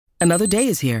Another day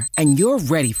is here, and you're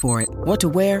ready for it. What to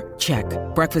wear? Check.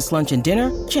 Breakfast, lunch, and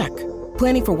dinner? Check.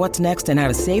 Planning for what's next and how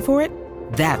to save for it?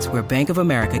 That's where Bank of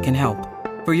America can help.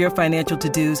 For your financial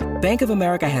to-dos, Bank of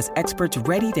America has experts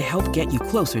ready to help get you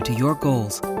closer to your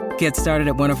goals. Get started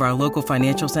at one of our local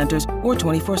financial centers or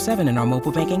 24/7 in our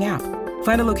mobile banking app.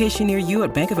 Find a location near you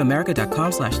at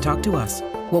bankofamerica.com/talktous.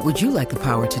 What would you like the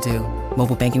power to do?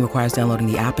 Mobile banking requires downloading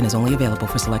the app and is only available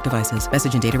for select devices.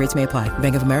 Message and data rates may apply.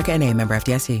 Bank of America N.A., member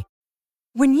FDIC.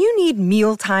 When you need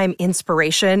mealtime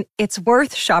inspiration, it's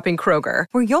worth shopping Kroger,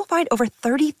 where you'll find over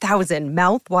 30,000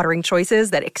 mouth-watering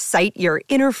choices that excite your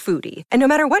inner foodie. And no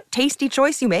matter what tasty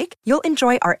choice you make, you'll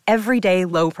enjoy our everyday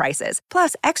low prices,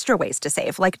 plus extra ways to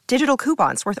save, like digital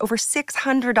coupons worth over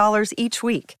 $600 each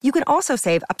week. You can also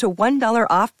save up to $1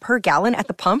 off per gallon at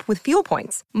the pump with fuel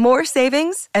points. More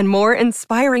savings and more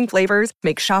inspiring flavors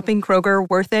make shopping Kroger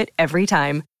worth it every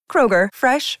time. Kroger,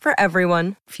 fresh for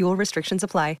everyone. Fuel restrictions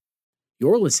apply.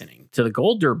 You're listening to The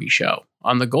Gold Derby Show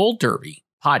on the Gold Derby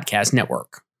Podcast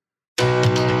Network.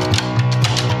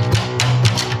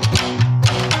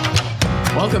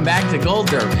 Welcome back to Gold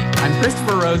Derby. I'm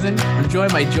Christopher Rosen. I'm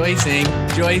joined by Joyce Ng.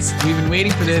 Joyce, we've been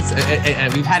waiting for this.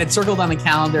 We've had it circled on the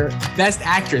calendar. Best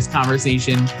Actress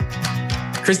conversation.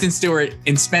 Kristen Stewart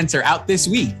and Spencer out this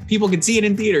week. People can see it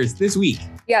in theaters this week.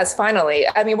 Yes, finally.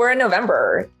 I mean, we're in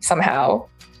November somehow.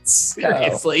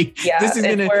 Seriously. So, yeah, this is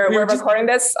we're recording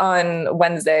this on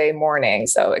Wednesday morning,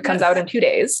 so it comes out in 2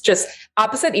 days, just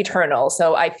opposite Eternal.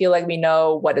 So I feel like we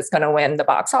know what is going to win the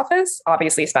box office.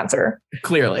 Obviously, Spencer.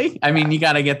 Clearly. I mean, you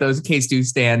got to get those K-Stu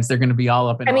stands. They're going to be all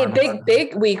up in arms.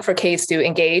 Big week for K-Stu.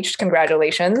 Engaged.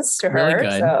 Congratulations to her. Really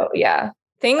good. So yeah,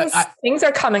 things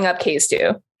are coming up,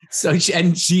 K-Stu. So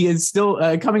she is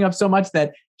still coming up so much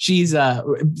that she's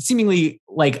seemingly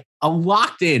like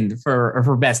locked in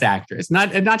for Best Actress.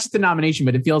 Not just the nomination,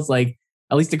 but it feels like,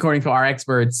 at least according to our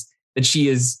experts, that she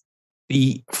is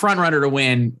the front runner to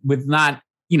win with not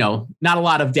a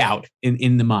lot of doubt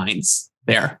in the minds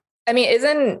there. I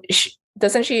mean,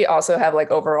 doesn't she also have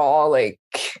like overall like,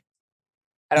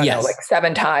 I don't know, like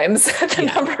 7 times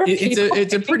the number of people?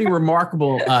 It's a pretty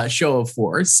remarkable show of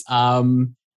force.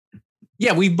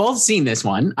 Yeah, we've both seen this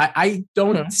one. I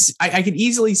could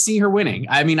easily see her winning.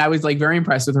 I mean, I was like very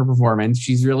impressed with her performance.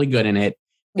 She's really good in it.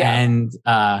 Yeah. And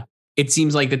it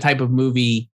seems like the type of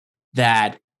movie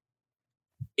that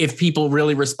if people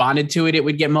really responded to it, it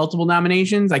would get multiple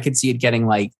nominations. I could see it getting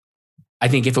like, I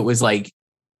think if it was like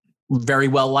very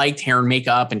well liked, hair and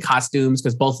makeup and costumes,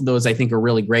 because both of those I think are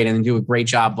really great and do a great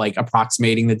job like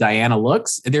approximating the Diana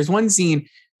looks. There's one scene,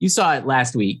 you saw it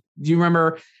last week. Do you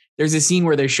remember? There's a scene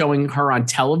where they're showing her on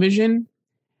television.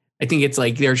 I think it's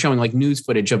like they're showing like news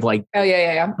footage of like, oh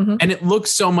yeah. Mm-hmm. And it looks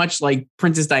so much like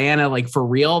Princess Diana, like for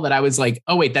real, that I was like,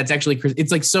 oh wait, that's actually,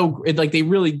 it's like so like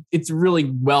it's really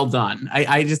well done.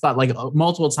 I just thought like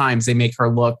multiple times they make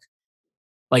her look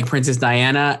like Princess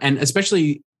Diana, and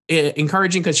especially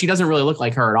encouraging because she doesn't really look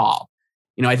like her at all.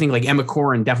 I think like Emma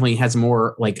Corrin definitely has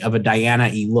more like of a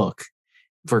Diana-y look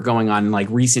for going on like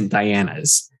recent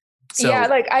Dianas. So, yeah,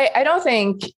 like I don't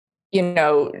think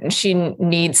she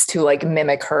needs to like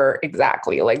mimic her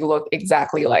exactly, like look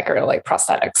exactly like her, like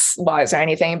prosthetics wise or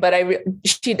anything. But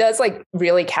she does like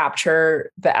really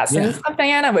capture the essence of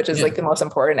Diana, which is like the most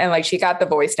important. And like she got the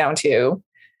voice down too.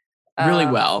 Really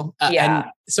well. Yeah.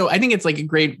 And so I think it's like a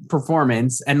great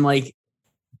performance, and like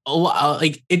a lot,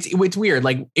 like it's weird.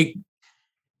 Like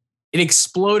it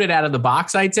exploded out of the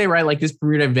box, I'd say, right? Like this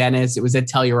premiered at Venice. It was at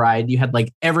Telluride. You had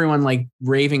like everyone like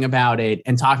raving about it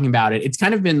and talking about it. It's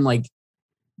kind of been like,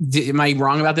 am I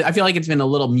wrong about that? I feel like it's been a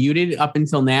little muted up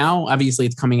until now. Obviously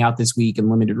it's coming out this week in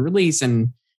limited release,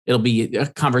 and it'll be a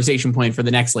conversation point for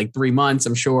the next like 3 months,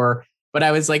 I'm sure. But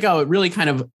I was like, oh, it really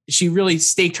she really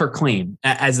staked her claim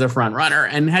as the front runner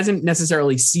and hasn't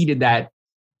necessarily ceded that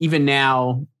even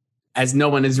now, as no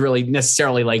one is really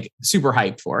necessarily like super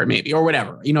hyped for it, maybe, or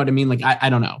whatever. You know what I mean? Like, I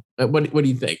don't know. What do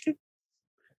you think?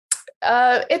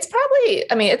 It's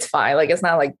probably, I mean, it's fine. Like, it's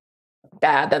not like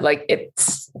bad that like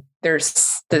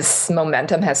there's this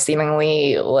momentum has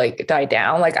seemingly like died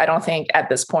down. Like, I don't think at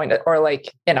this point or like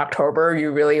in October,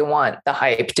 you really want the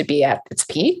hype to be at its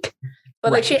peak.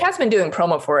 But like she has been doing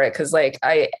promo for it because like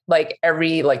I like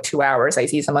every like 2 hours I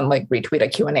see someone like retweet a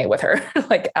Q&A with her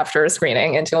like after a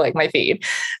screening into like my feed.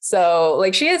 So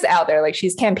like she is out there, like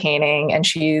she's campaigning and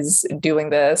she's doing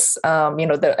this.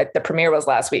 The premiere was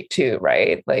last week too,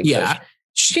 right? Like yeah,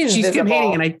 so she's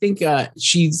campaigning, and I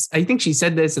think she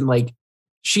said this, and like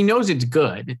she knows it's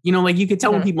good. Like you could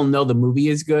tell when people know the movie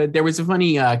is good. There was a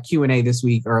funny Q&A this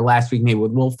week or last week maybe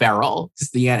with Will Ferrell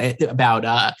just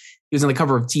about he was on the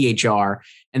cover of THR,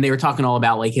 and they were talking all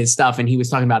about like his stuff, and he was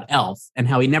talking about Elf and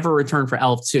how he never returned for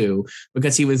Elf 2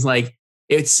 because he was like,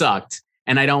 it sucked.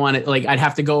 And I don't want to, like, I'd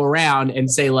have to go around and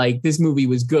say, like, this movie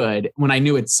was good when I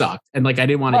knew it sucked. And, like, I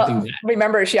didn't want to do that.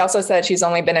 Remember, she also said she's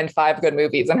only been in 5 good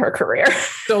movies in her career.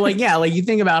 So, like, yeah, like, you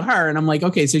think about her, and I'm like,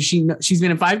 okay, so she's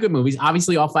been in 5 good movies,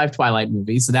 obviously all 5 Twilight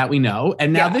movies, so that we know.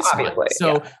 And now this one.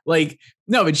 So, like,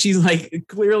 no, but she's, like,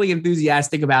 clearly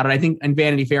enthusiastic about it. I think in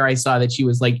Vanity Fair, I saw that she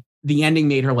was, like, the ending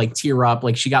made her, like, tear up.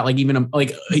 Like, she got, like, even,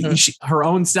 like, her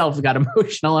own self got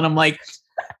emotional. And I'm like,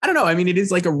 I don't know. I mean, it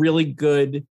is, like, a really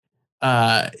good...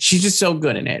 she's just so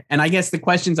good in it. And I guess the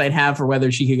questions I'd have for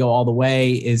whether she could go all the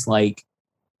way is like,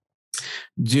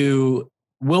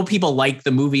 will people like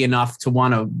the movie enough to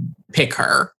want to pick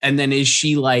her? And then is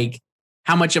she like,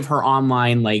 how much of her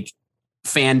online like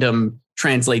fandom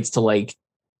translates to like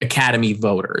Academy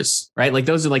voters, right? Like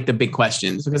those are like the big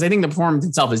questions, because I think the performance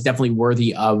itself is definitely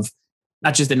worthy of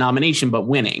not just a nomination, but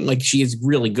winning. Like she is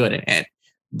really good in it.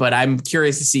 But I'm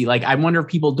curious to see, like, I wonder if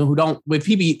people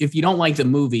if you don't like the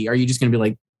movie, are you just going to be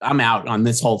like, I'm out on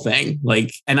this whole thing?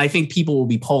 Like, and I think people will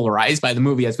be polarized by the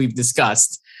movie, as we've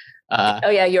discussed. Oh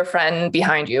yeah, your friend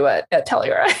behind you at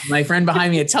Telluride. My friend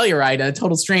behind me at Telluride, a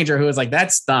total stranger who was like,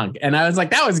 that stunk. And I was like,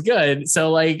 that was good. So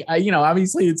like,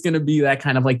 obviously it's going to be that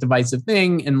kind of like divisive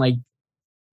thing. And like,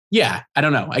 yeah, I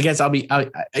don't know. I guess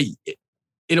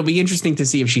it'll be interesting to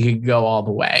see if she could go all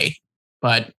the way,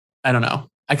 but I don't know.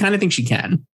 I kind of think she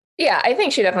can. Yeah, I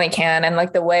think she definitely can. And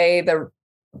like the way the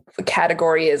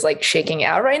category is like shaking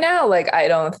out right now, like I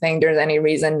don't think there's any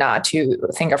reason not to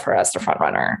think of her as the front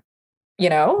runner,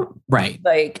 Right.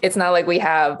 Like it's not like we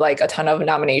have like a ton of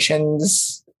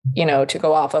nominations, to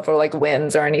go off of, or like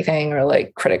wins or anything, or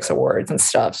like critics awards and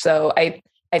stuff. So I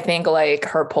think like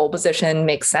her pole position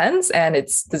makes sense and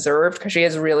it's deserved because she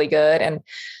is really good. And,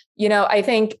 I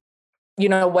think,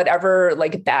 whatever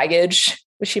like baggage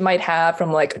she might have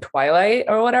from like Twilight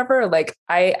or whatever, like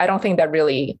I don't think that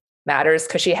really matters,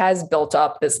 because she has built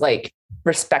up this like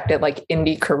respected like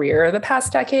indie career the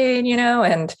past decade,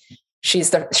 and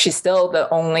she's still the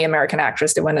only American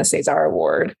actress to win a César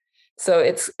Award.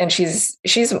 So she's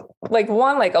like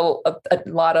won like a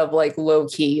lot of like low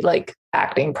key like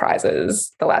acting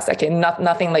prizes the last decade.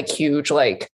 Nothing like huge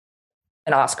like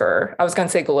an Oscar. I was going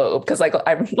to say Globe, because like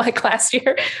I'm like last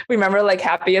year, remember like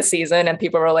Happiest Season, and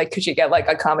people were like, could she get like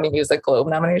a comedy music Globe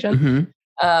nomination?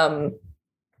 Mm-hmm.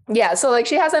 Yeah, so like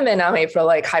she hasn't been nominated for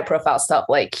like high profile stuff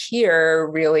like here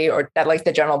really, or that like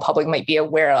the general public might be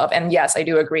aware of. And yes, I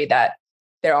do agree that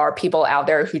there are people out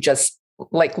there who just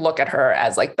like look at her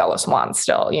as like Bella Swan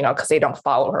still, because they don't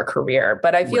follow her career.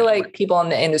 But I feel like people in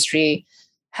the industry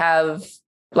have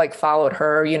like followed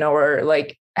her, or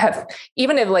like have,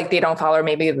 even if like they don't follow her,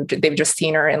 maybe they've just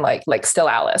seen her in like Still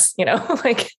Alice,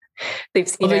 like they've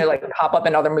seen her like pop up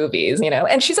in other movies,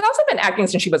 and she's also been acting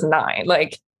since she was 9.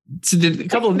 Like, so a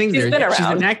couple of things there. She's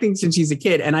been acting since she's a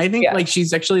kid, and I think like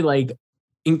she's actually like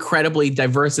incredibly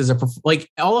diverse as like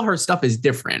all of her stuff is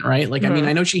different, right? Like, I mean,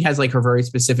 I know she has like her very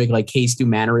specific like K-Stu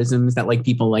mannerisms that like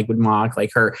people like would mock,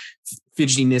 like her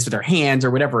fidgetiness with her hands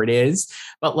or whatever it is,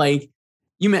 but like.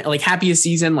 You meant like Happiest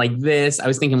Season, like this. I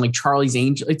was thinking like Charlie's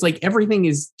Angel. It's like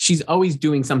everything she's always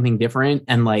doing something different.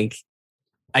 And like,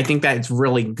 I think that it's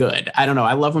really good. I don't know.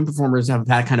 I love when performers have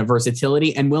that kind of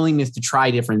versatility and willingness to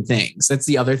try different things. That's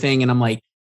the other thing. And I'm like,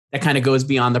 that kind of goes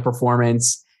beyond the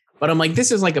performance. But I'm like, this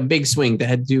is like a big swing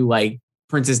to do like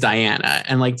Princess Diana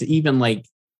and like to even like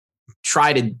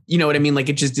try to, you know what I mean? Like,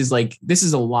 it just is like, this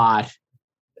is a lot.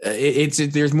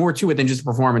 There's more to it than just a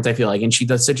performance, I feel like, and she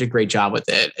does such a great job with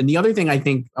it. And the other thing I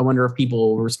wonder if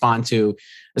people will respond to,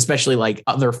 especially like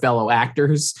other fellow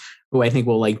actors who I think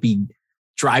will like be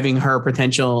driving her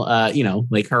potential,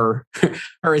 like her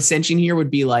ascension here,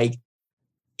 would be like,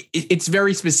 it's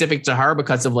very specific to her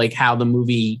because of like how the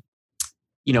movie,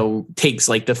 takes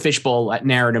like the fishbowl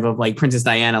narrative of like Princess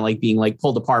Diana, like being like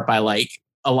pulled apart by like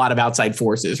a lot of outside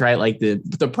forces, right? Like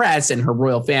the press and her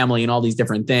royal family and all these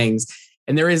different things.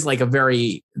 And there is like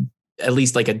at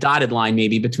least like a dotted line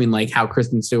maybe between like how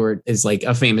Kristen Stewart is like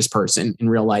a famous person in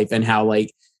real life and how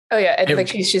like, oh yeah. And like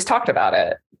she's talked about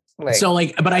it. Like, so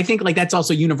like, but I think like that's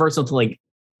also universal to like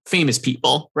famous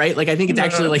people, right? Like I think it's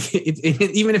actually like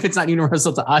even if it's not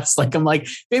universal to us, like I'm like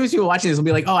famous people watching this will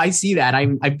be like, oh, I see that.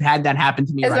 I've had that happen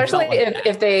to me. Especially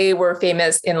if they were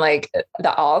famous in like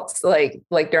the aughts,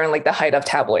 like during like the height of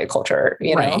tabloid culture,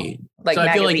 right. Like, so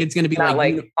I feel like it's going to be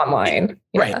like online,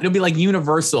 right? It'll be like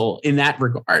universal in that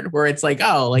regard, where it's like,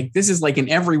 oh, like this is like an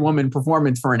every woman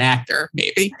performance for an actor,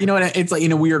 maybe, it's like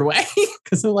in a weird way,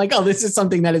 because I'm like, oh, this is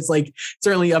something that is like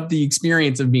certainly up the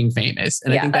experience of being famous,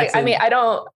 and I think that's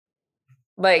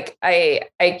Like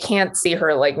I can't see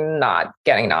her like not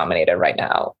getting nominated right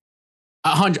now.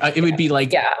 100. It would be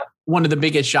like one of the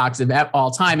biggest shocks of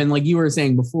all time. And like you were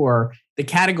saying before, the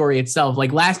category itself,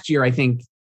 like last year, I think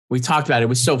we talked about it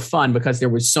was so fun because there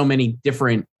was so many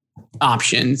different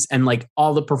options and like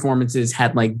all the performances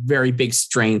had like very big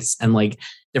strengths and like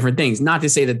different things. Not to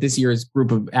say that this year's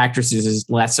group of actresses is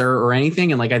lesser or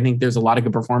anything. And like, I think there's a lot of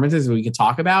good performances we could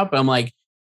talk about, but I'm like,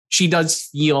 she does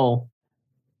feel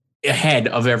ahead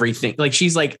of everything. Like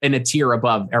she's like in a tier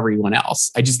above everyone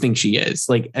else. I just think she is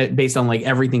like based on like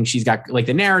everything she's got, like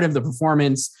the narrative, the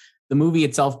performance, the movie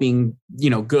itself being,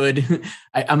 good.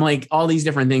 I'm like all these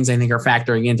different things I think are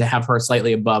factoring in to have her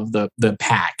slightly above the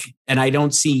pack. And I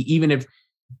don't see, even if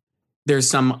there's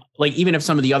some, like, even if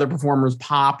some of the other performers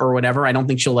pop or whatever, I don't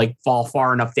think she'll like fall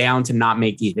far enough down to not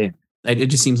make it in. It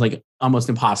just seems like almost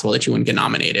impossible that she wouldn't get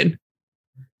nominated.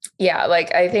 Yeah.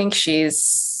 Like I think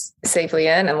she's safely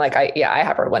in and like, I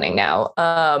have her winning now.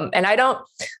 And I don't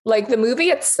like the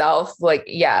movie itself. Like,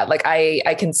 like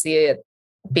I can see it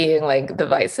being like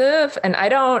divisive and I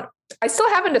still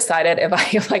haven't decided if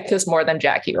I like this more than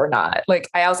Jackie or not. Like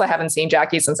I also haven't seen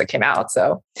Jackie since it came out.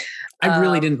 So I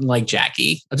really didn't like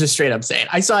Jackie. I'll just straight up say it.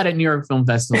 I saw it at New York Film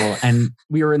Festival and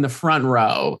we were in the front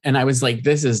row and I was like,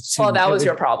 this is too. Well, that was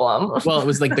your problem. Well, it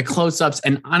was like the close-ups.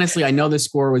 And honestly, I know the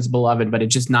score was beloved, but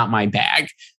it's just not my bag.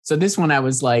 So this one I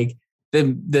was like,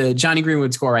 the Johnny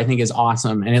Greenwood score I think is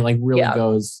awesome. And it like really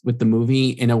goes with the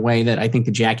movie in a way that I think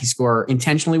the Jackie score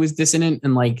intentionally was dissonant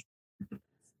and like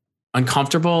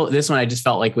uncomfortable. This one I just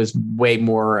felt like was way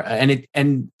more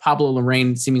and Pablo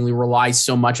Larraín seemingly relies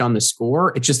so much on the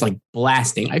score. It's just like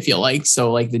blasting, I feel like.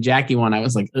 So like the Jackie one, I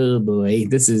was like, oh boy,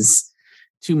 this is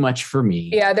too much for me.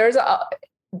 Yeah, there's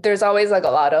always like a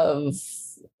lot of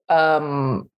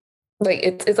like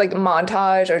it's like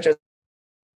montage or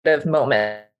just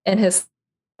moment in his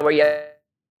where you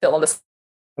fill in this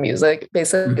music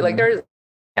basically. Mm-hmm. Like there's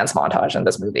dance montage in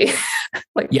this movie.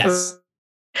 Like yes.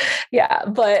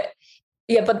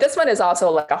 But this one is also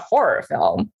like a horror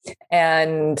film,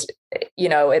 and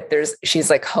she's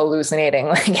like hallucinating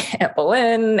like Aunt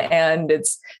Boleyn, and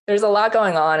there's a lot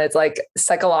going on. It's like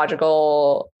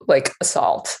psychological like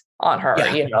assault on her,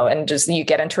 and just you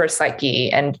get into her psyche,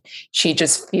 and she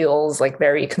just feels like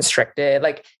very constricted.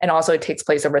 Like, and also it takes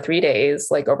place over 3 days,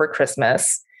 like over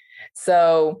Christmas.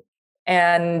 So,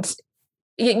 and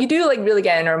you do like really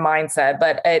get in her mindset,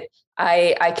 but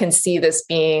I can see this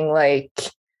being like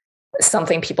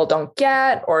something people don't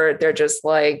get, or they're just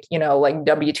like, like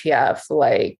WTF,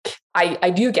 like I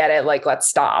do get it. Like, let's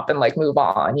stop and like move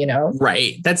on,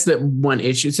 Right. That's the one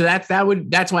issue. So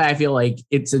that's why I feel like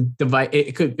it's a device.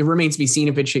 It remains to be seen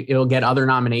if it'll get other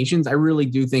nominations. I really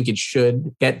do think it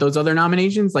should get those other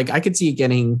nominations. Like I could see it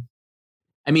getting,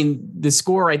 I mean, the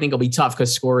score I think will be tough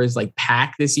because score is like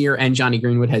packed this year and Johnny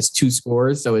Greenwood has 2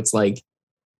 scores. So it's like,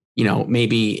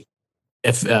 maybe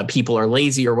if people are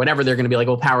lazy or whatever, they're going to be like,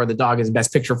 well, Power of the Dog is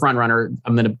best picture frontrunner.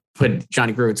 I'm going to put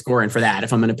Johnny Greenwood score in for that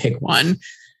if I'm going to pick one.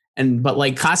 But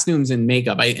like costumes and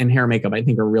makeup and hair makeup, I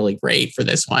think are really great for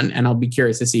this one. And I'll be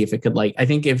curious to see if it could like, I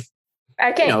think if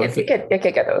I can, it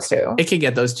could get those two. It could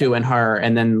get those two and her,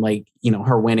 and then like,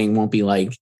 her winning won't be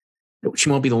like, she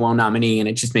won't be the lone nominee, and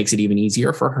it just makes it even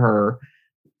easier for her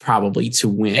probably to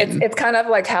win. It's kind of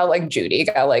like how like Judy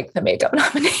got like the makeup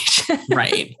nomination.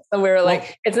 Right. So we were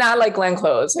like, it's not like Glenn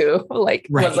Close who like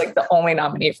was like the only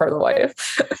nominee for The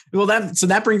Wife. Well,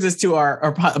 that brings us to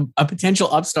a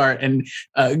potential upstart and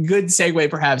a good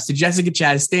segue perhaps to Jessica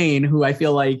Chastain, who I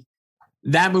feel like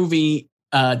that movie,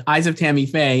 Eyes of Tammy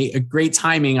Faye, a great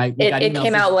timing. It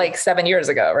came out like 7 years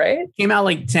ago, right? It came out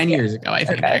like 10 years ago, I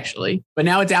think, actually. But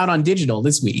now it's out on digital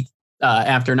this week.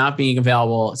 After not being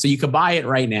available. So you could buy it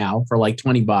right now for like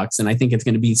 $20. And I think it's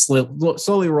going to be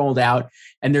slowly rolled out.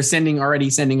 And they're already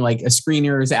sending like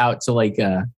screeners out to like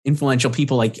influential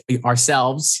people like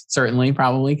ourselves, certainly,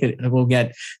 probably we'll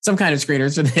get some kind of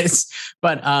screeners for this.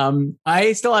 But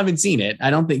I still haven't seen it. I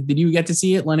don't think, did you get to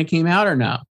see it when it came out or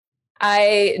no?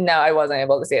 I wasn't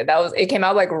able to see it. It came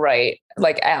out like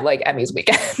at like Emmys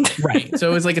weekend. Right. So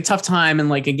it was like a tough time. And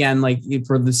like, again, like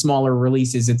for the smaller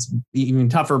releases, it's even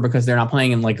tougher because they're not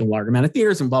playing in like a large amount of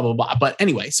theaters and blah, blah, blah. But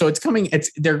anyway, so it's coming.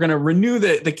 They're going to renew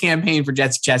the campaign for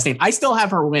Jessica Chastain. I still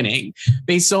have her winning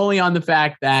based solely on the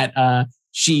fact that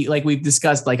she, like we've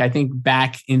discussed, like I think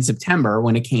back in September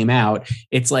when it came out,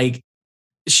 it's like,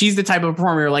 she's the type of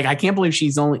performer like, I can't believe she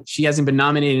hasn't been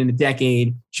nominated in a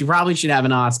decade. She probably should have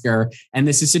an Oscar. And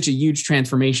this is such a huge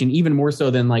transformation, even more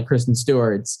so than like Kristen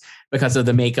Stewart's, because of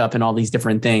the makeup and all these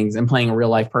different things and playing a real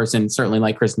life person, certainly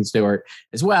like Kristen Stewart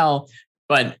as well.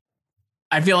 But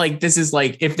I feel like this is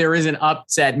like, if there is an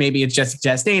upset, maybe it's Jessica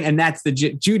Chastain, and that's the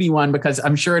Judy one, because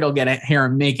I'm sure it'll get a hair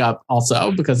and makeup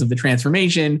also because of the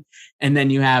transformation. And then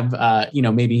you have,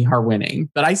 maybe her winning,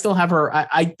 but I still have her.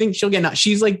 I think she'll get,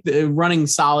 she's like the running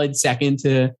solid second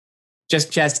to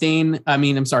Jessica Chastain.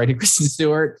 To Kristen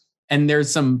Stewart. And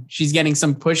she's getting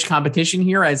some push competition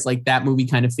here as like that movie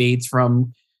kind of fades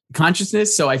from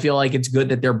consciousness. So I feel like it's good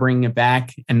that they're bringing it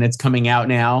back and it's coming out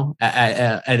now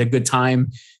at a good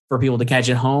time for people to catch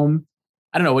it home.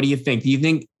 I don't know. What do you think? Do you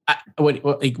think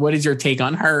what is your take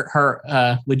on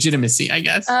her legitimacy, I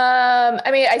guess?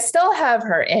 I still have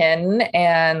her in,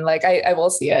 and like I will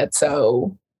see it.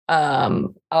 So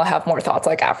I'll have more thoughts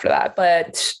like after that.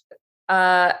 But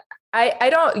I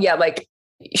don't, like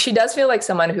she does feel like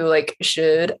someone who like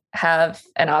should have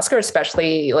an Oscar,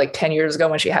 especially like 10 years ago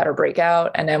when she had her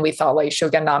breakout. And then we thought like she'll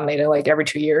get nominated like every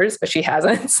 2 years, but she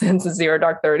hasn't since Zero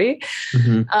Dark 30.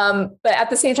 Mm-hmm. But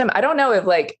at the same time, I don't know if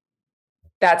like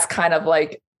that's kind of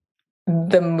like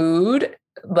the mood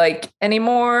like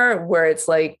anymore, where it's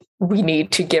like we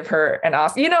need to give her an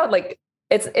Oscar, like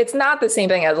it's not the same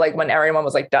thing as like when everyone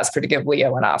was like desperate to give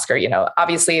Leo an Oscar.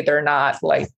 Obviously they're not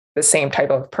like the same type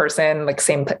of person, like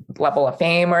same level of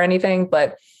fame or anything.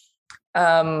 But,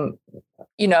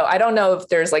 I don't know if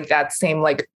there's like that same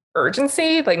like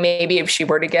urgency, like maybe if she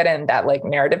were to get in, that like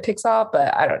narrative takes off,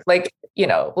 but I don't like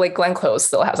Glenn Close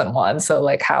still hasn't won. So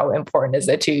like how important is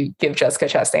it to give Jessica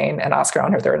Chastain an Oscar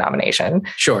on her third nomination?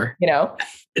 Sure. The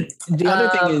other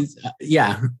thing is,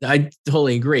 I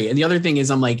totally agree. And the other thing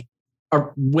is I'm like,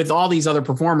 with all these other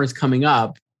performers coming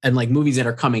up and like movies that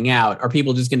are coming out, are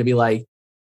people just going to be like,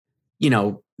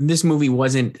 this movie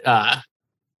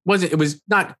it was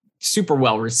not super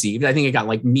well received. I think it got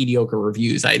like mediocre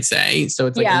reviews, I'd say. So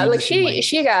it's like,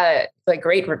 she got like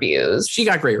great reviews. She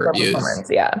got great reviews.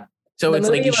 Yeah. So it's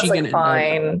like, is she going to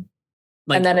fine?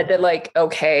 Like, and then it did like,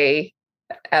 okay.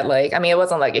 At like, it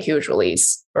wasn't like a huge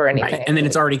release or anything. Right. And then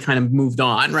it's already kind of moved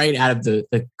on, right, out of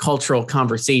the cultural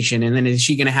conversation. And then is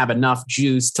she going to have enough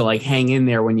juice to like hang in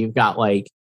there when you've got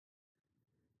like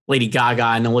Lady Gaga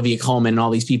and Olivia Colman and all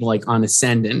these people like on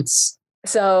ascendance?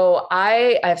 So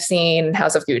I've seen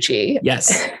House of Gucci.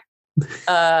 Yes.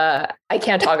 I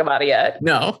can't talk about it yet.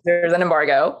 No. There's an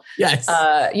embargo. Yes.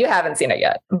 You haven't seen it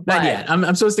yet. Not yet.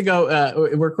 I'm supposed to go,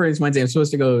 we're recording Wednesday. I'm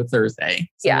supposed to go Thursday.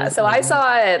 So I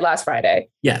saw it last Friday.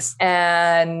 Yes.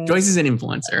 And Joyce is an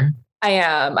influencer. I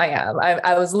am.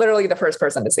 I was literally the first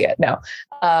person to see it. No.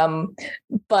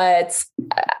 But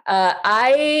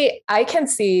I can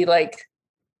see like,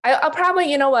 I'll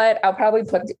probably, I'll probably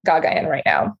put Gaga in right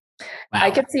now. Wow. I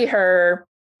could see her.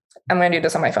 I'm going to do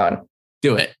this on my phone.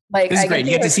 Do it. Like, this is great.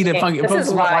 You get to see the function. This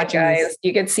is live, guys.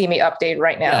 You can see me update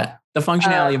right now. Yeah, the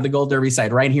functionality of the Gold Derby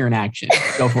site right here in action.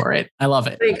 Go for it. I love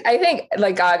it. Like, I think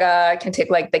like Gaga can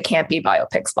take like the campy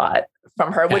biopic spot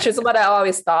from her, which is what I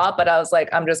always thought. But I was like,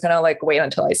 I'm just going to like wait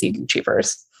until I see Gucci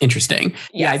first. Interesting.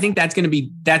 Yeah, I think that's going to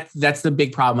be that's the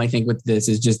big problem. I think with this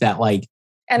is just that like.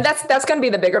 And that's going to be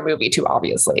the bigger movie too,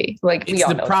 obviously. Like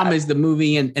the problem is the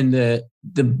movie and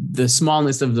the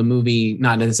smallness of the movie,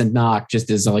 not as a knock, just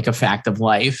as like a fact of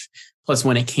life. Plus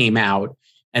when it came out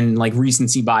and like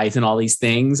recency bias and all these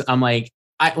things, I'm like,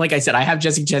 I said, I have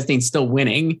Jessica Chastain still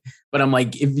winning, but I'm like,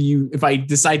 if I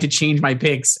decide to change my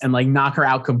picks and like knock her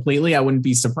out completely, I wouldn't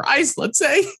be surprised. Let's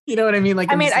say, you know what I mean?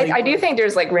 Like, I do think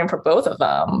there's like room for both of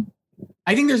them.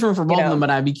 I think there's room for both of them,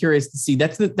 but I'd be curious to see.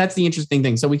 That's the interesting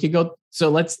thing. So we could go. So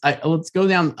let's go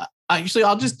down. Actually,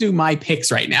 I'll just do my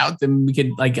picks right now. Then we could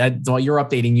while you're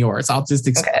updating yours, I'll just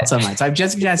explain some of mine. So I have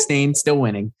Jessica Chastain still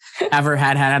winning. Had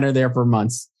her there for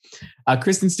months.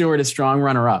 Kristen Stewart a strong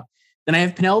runner up. Then I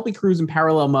have Penelope Cruz in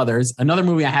Parallel Mothers, another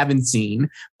movie I haven't seen,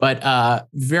 but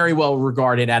very well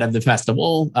regarded out of the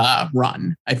festival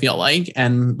run. I feel like,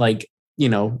 and like.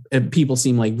 People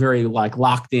seem like very like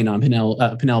locked in on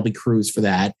Penelope Cruz for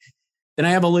that. Then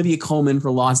I have Olivia Colman for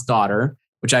Lost Daughter,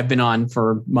 which I've been on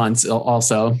for months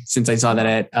also since I saw that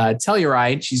at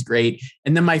Telluride. She's great.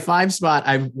 And then my 5 spot,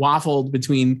 I've waffled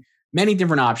between many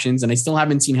different options and I still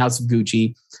haven't seen House of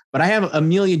Gucci, but I have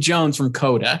Amelia Jones from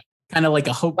Coda, kind of like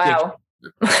a hope. Wow.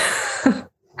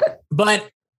 But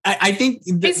I think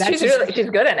she's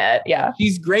good in it. Yeah.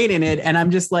 She's great in it. And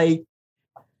I'm just like,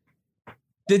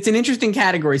 it's an interesting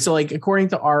category. So like, according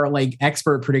to our like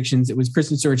expert predictions, it was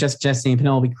Kristen Stewart, Jessica Chastain,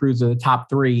 Penelope Cruz are the top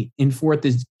 3. In 4th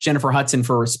is Jennifer Hudson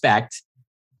for Respect,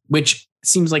 which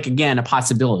seems like, again, a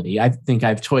possibility. I think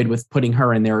I've toyed with putting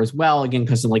her in there as well. Again,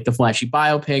 because of like the flashy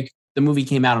biopic. The movie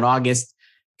came out in August,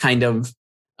 kind of,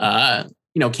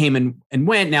 came and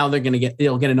went. Now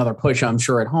they'll get another push, I'm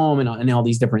sure, at home and all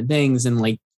these different things. And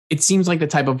like, it seems like the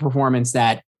type of performance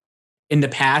that in the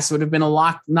past would have been a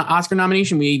Oscar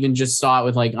nomination. We even just saw it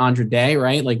with like Andra Day,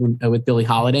 right? Like with Billie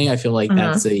Holiday. I feel like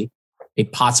that's a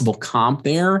possible comp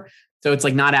there. So it's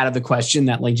like not out of the question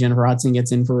that like Jennifer Hudson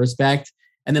gets in for Respect.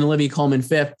 And then Olivia Colman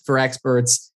 5th for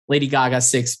Experts, Lady Gaga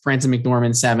 6th, Frances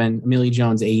McDormand 7, Amelia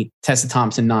Jones 8, Tessa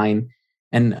Thompson 9,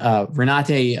 and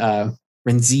Renate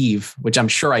Renziv, which I'm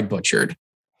sure I butchered.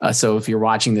 So if you're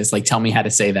watching this, like tell me how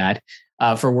to say that,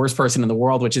 for Worst Person in the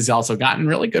World, which has also gotten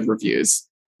really good reviews.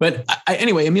 But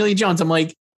anyway, Amelia Jones, I'm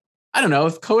like, I don't know,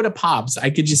 if Coda pops, I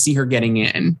could just see her getting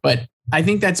in. But I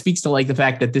think that speaks to like the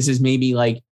fact that this is maybe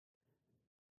like,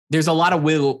 there's a lot of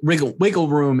wiggle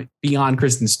room beyond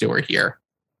Kristen Stewart here.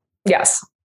 Yes.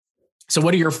 So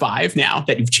what are your 5 now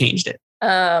that you've changed it?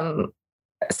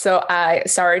 So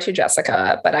sorry to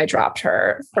Jessica, but I dropped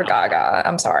her for Gaga.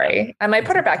 I'm sorry. I might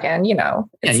put her back in,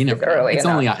 it's early.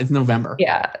 It's November.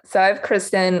 Yeah. So I have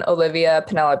Kristen, Olivia,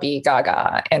 Penelope,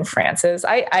 Gaga, and Frances.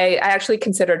 I actually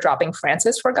consider dropping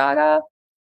Frances for Gaga.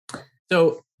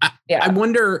 So I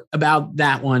wonder about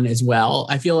that one as well.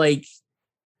 I feel like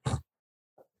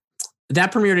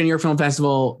that premiered at New York Film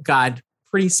Festival, got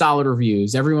pretty solid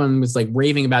reviews. Everyone was like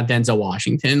raving about Denzel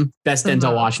Washington, best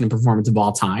Denzel Washington performance of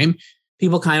all time.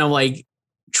 People kind of like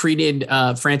treated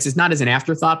Frances not as an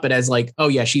afterthought, but as like, oh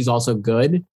yeah, she's also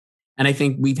good. And I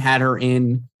think we've had her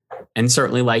in, and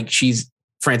certainly like she's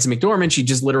Frances McDormand. She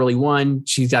just literally won.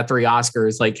 She's got 3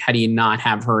 Oscars. Like, how do you not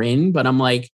have her in? But I'm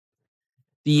like,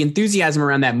 the enthusiasm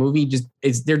around that movie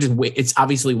it's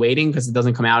obviously waiting because it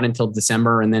doesn't come out until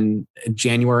December and then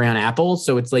January on Apple.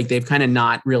 So it's like, they've kind of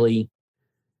not really,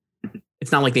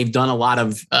 it's not like they've done a lot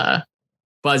of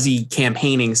buzzy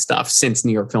campaigning stuff since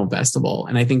New York Film Festival.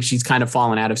 And I think she's kind of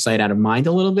fallen out of sight, out of mind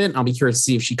a little bit. I'll be curious to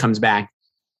see if she comes back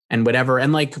and whatever.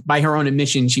 And like by her own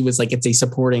admission, she was like, it's a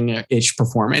supporting-ish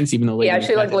performance, even though Lady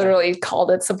she like literally called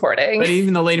it supporting. But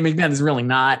even though Lady Macbeth is really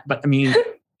not, but I mean,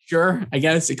 sure, I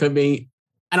guess it could be.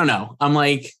 I don't know. I'm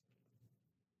like,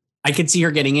 I could see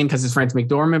her getting in because it's Frances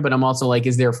McDormand, but I'm also like,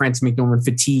 is there Frances McDormand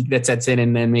fatigue that sets in?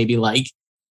 And then maybe like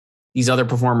these other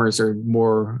performers are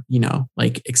more,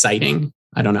 like exciting.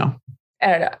 I don't know.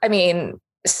 I mean,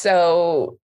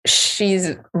 so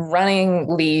she's running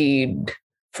lead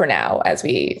for now, as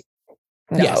we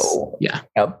know. Yes.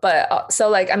 Yeah. But so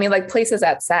like, I mean, like places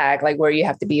at SAG, like where you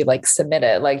have to be like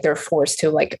submitted, like they're forced to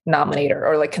like nominate her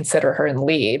or like consider her in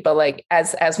lead. But like,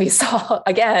 as we saw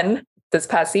again this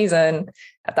past season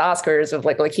at the Oscars with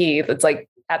like Lakeith, it's like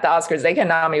at the Oscars, they can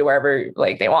nominate wherever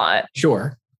like they want.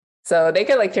 Sure. So they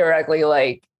could like theoretically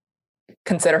like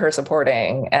consider her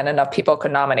supporting, and enough people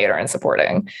could nominate her in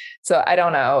supporting. So I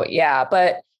don't know. Yeah.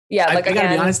 But yeah, like I gotta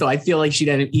be honest though, I feel like she'd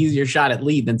had an easier shot at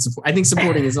lead than support. I think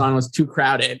supporting is almost too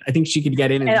crowded. I think she could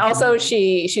get in. And also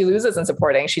she loses in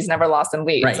supporting. She's never lost in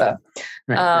lead. Right. So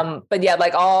Right. But yeah,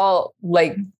 like all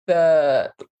like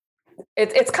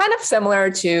it's kind of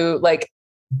similar to like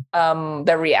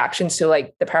the reactions to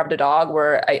like The Power of the Dog,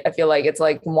 where I feel like it's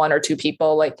like 1 or 2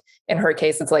 people. Like in her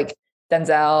case, it's like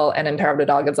Denzel, and in Power of the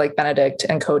Dog, it's like Benedict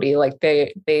and Cody. Like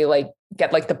they like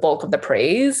get like the bulk of the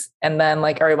praise, and then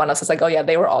like everyone else is like, oh yeah,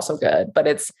 they were also good. But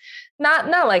it's not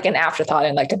like an afterthought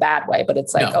in like a bad way, but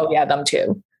it's like, oh yeah, them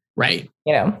too. Right.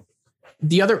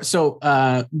 The other, so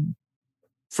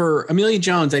for Amelia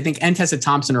Jones, I think, and Tessa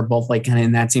Thompson are both like kind of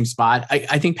in that same spot.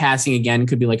 I think Passing Again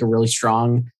could be like a really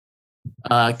strong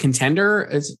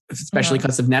contender, especially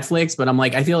because of Netflix. But I'm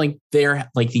like, I feel like they're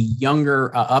like the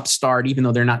younger upstart, even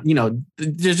though they're not,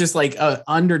 they're just like a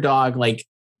underdog, like,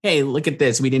 hey, look at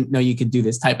this. We didn't know you could do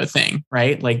this type of thing.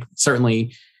 Right. Like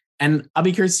certainly. And I'll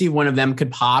be curious to see if one of them could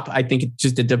pop. I think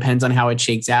it depends on how it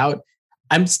shakes out.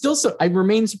 I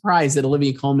remain surprised that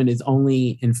Olivia Colman is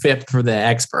only in 5th for the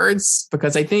Experts,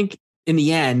 because I think in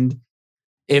the end,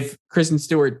 if Kristen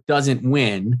Stewart doesn't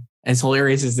win, as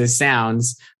hilarious as this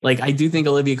sounds, like I do think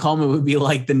Olivia Colman would be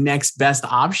like the next best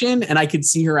option. And I could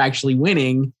see her actually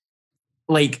winning,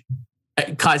 like,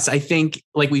 because I think,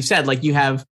 like we've said, like you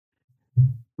have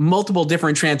multiple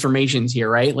different transformations here,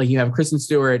 right? Like you have Kristen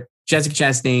Stewart, Jessica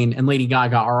Chastain, and Lady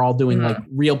Gaga are all doing like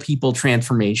real people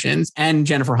transformations, and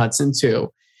Jennifer Hudson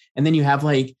too. And then you have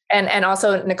like, and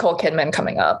also Nicole Kidman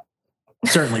coming up.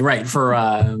 Certainly, right, for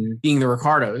being the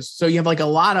Ricardos. So you have like a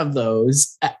lot of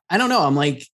those. I don't know. I'm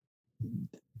like,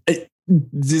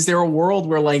 is there a world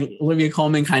where like Olivia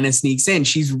Colman kind of sneaks in?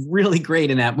 She's really great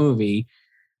in that movie.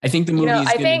 I think the movie.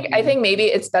 I think maybe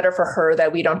it's better for her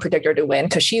that we don't predict her to win,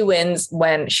 because she wins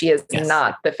when she is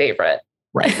not the favorite.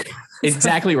 Right.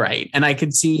 Exactly right. And I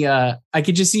could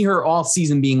just see her all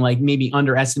season being like maybe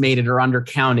underestimated or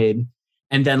undercounted,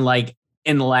 and then like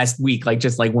in the last week, like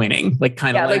just like winning, like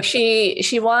kind of like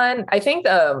she won. I think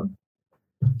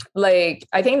like,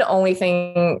 I think the only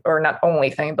thing, or not only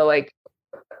thing, but like,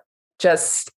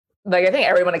 just like, I think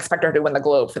everyone expected her to win the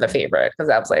Globe for The Favorite, because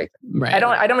that was like, Right.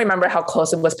 I don't remember how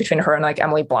close it was between her and like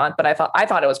Emily Blunt, but I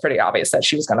thought it was pretty obvious that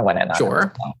she was going to win it.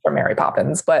 Sure. For Mary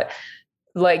Poppins, but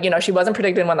like, she wasn't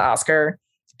predicted to win the Oscar.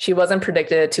 She wasn't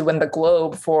predicted to win the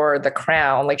Globe for The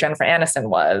Crown, like Jennifer Aniston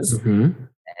was. Mm-hmm.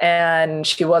 And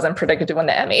she wasn't predicted to win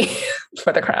the Emmy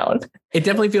for The Crown. It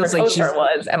definitely feels like she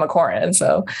was Emma Corrin.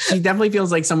 So she definitely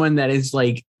feels like someone that is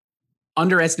like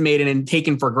underestimated and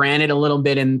taken for granted a little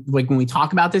bit. And like when we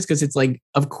talk about this, because it's like,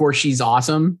 of course she's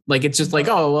awesome. Like it's just like,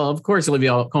 oh well, of course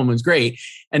Olivia Colman's great,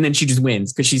 and then she just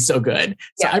wins because she's so good.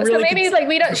 So yeah, so maybe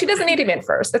like she doesn't need to be in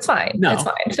first. It's fine. No, it's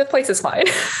fine. Fifth place is fine.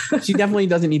 She definitely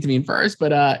doesn't need to be in first,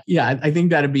 but yeah, I think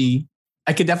that'd be.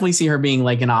 I could definitely see her being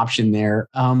like an option there.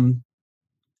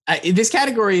 This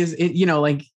category is,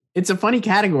 like it's a funny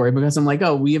category because I'm like,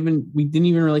 oh, we didn't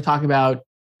even really talk about.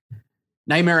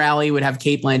 Nightmare Alley would have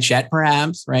Cate Blanchett,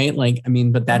 perhaps, right? Like, I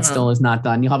mean, but that still is not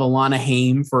done. You'll have Alana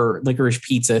Haim for Licorice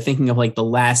Pizza, thinking of like the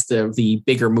last of the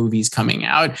bigger movies coming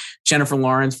out. Jennifer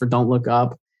Lawrence for Don't Look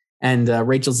Up, and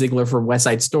Rachel Ziegler for West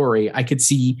Side Story. I could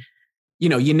see,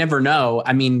 you never know.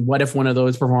 I mean, what if one of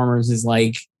those performers is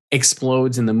like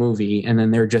explodes in the movie and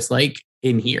then they're just like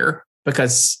in here?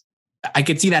 Because I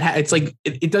could see that. It's like,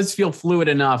 it does feel fluid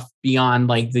enough beyond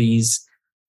like these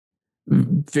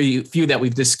few that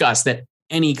we've discussed that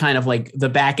any kind of like the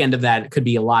back end of that could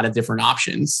be a lot of different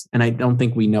options. And I don't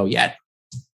think we know yet.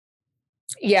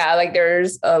 Yeah. Like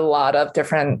there's a lot of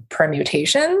different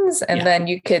permutations. And then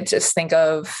you could just think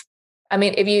of, I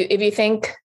mean, if you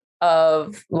think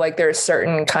of like, there's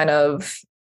certain kind of,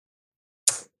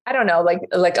 I don't know,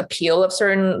 like appeal of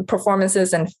certain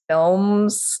performances and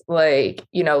films, like,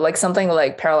 like something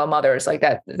like Parallel Mothers, like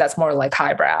that's more like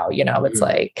highbrow, it's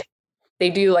like, they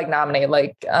do like nominate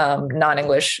like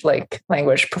non-English like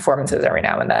language performances every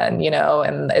now and then,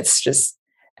 and it's just,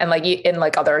 and like in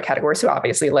like other categories too,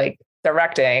 obviously like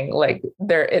directing, like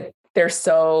they're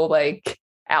so like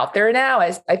out there now.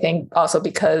 I think also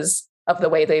because of the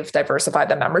way they've diversified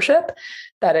the membership,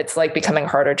 that it's like becoming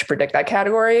harder to predict that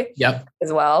category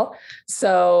as well.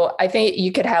 So I think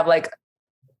you could have like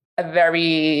a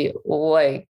very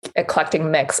like eclectic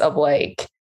mix of like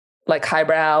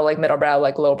highbrow, like middlebrow,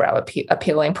 like lowbrow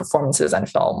appealing performances and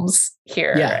films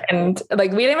here. Yeah. And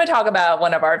like, we didn't even talk about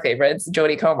one of our favorites,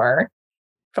 Jodie Comer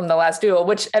from The Last Duel,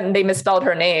 and they misspelled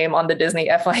her name on the Disney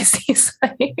FIC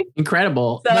site.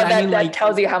 Incredible. So that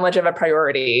tells you how much of a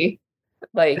priority.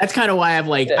 Like that's kind of why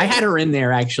I had her in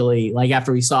there actually, like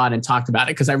after we saw it and talked about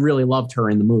it, because I really loved her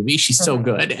in the movie. She's so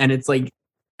good. And it's like,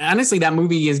 honestly, that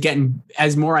movie is getting,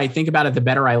 as more I think about it, the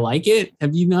better I like it.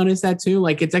 Have you noticed that too?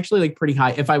 Like it's actually like pretty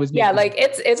high. If I was like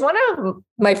it's one of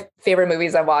my favorite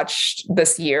movies I watched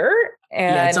this year.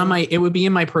 And it would be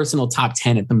in my personal top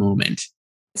 10 at the moment.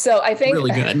 So I think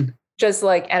really good. Just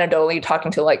like anecdotally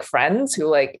talking to like friends who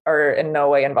like are in no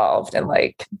way involved in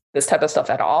like this type of stuff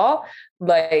at all.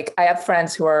 Like I have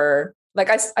friends who are like,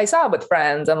 I saw it with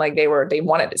friends and like they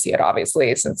wanted to see it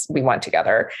obviously since we went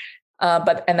together.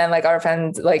 And then like our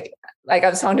friends, like I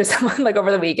was talking to someone like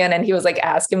over the weekend and he was like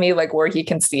asking me like where he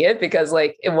can see it because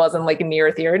like it wasn't like near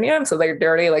a theater near him. So they're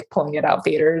already like pulling it out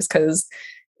theaters because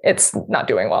it's not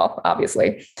doing well,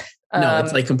 obviously. No,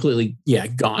 it's like completely,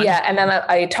 gone. Yeah. And then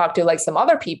I talked to like some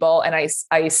other people and I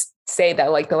say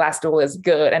that like The Last Duel is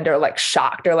good and they're like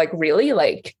shocked. They're like, really?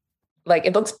 Like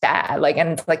it looks bad. Like,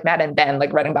 and like Matt and Ben,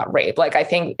 like writing about rape. Like, I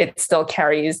think it still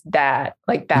carries that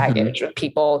like baggage of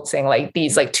people saying like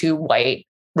these like two white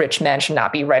rich men should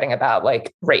not be writing about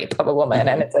like rape of a woman.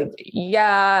 And it's like,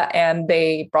 yeah. And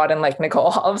they brought in like Nicole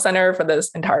Holofcener for this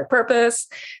entire purpose.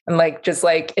 And like, just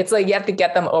like, it's like, you have to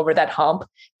get them over that hump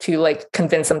to like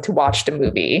convince them to watch the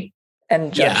movie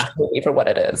and judge the movie for what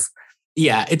it is.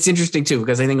 Yeah. It's interesting too,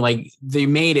 because I think like they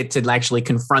made it to actually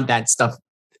confront that stuff.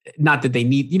 Not that they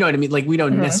need, you know what I mean? Like we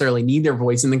don't necessarily need their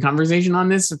voice in the conversation on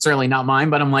this. It's certainly not mine,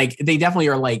 but I'm like, they definitely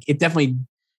are like, it definitely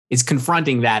is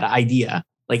confronting that idea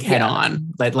like head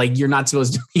on, that like, you're not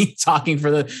supposed to be talking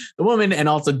for the woman and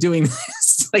also doing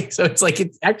this. Like, so it's like,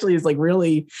 it actually is like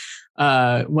really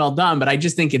well done, but I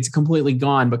just think it's completely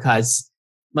gone because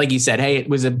like you said, hey, it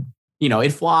was it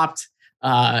flopped.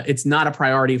 It's not a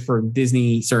priority for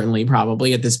Disney, certainly,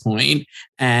 probably at this point.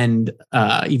 And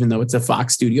even though it's a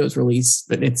Fox Studios release,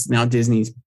 but it's now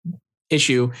Disney's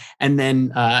issue. And then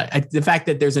the fact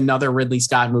that there's another Ridley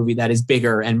Scott movie that is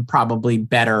bigger and probably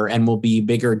better and will be a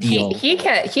bigger deal. He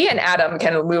and Adam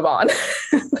can move on.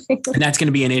 And that's going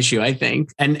to be an issue, I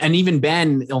think. And even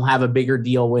Ben will have a bigger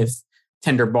deal with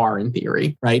Tender Bar in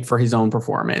theory, right? For his own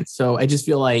performance. So I just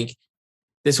feel like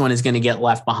this one is going to get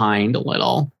left behind a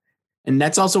little. And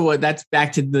that's also that's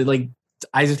back to the like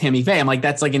Eyes of Tammy Faye. I'm like,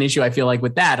 that's like an issue I feel like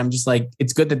with that. I'm just like,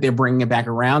 it's good that they're bringing it back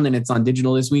around and it's on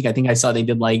digital this week. I think I saw they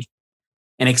did like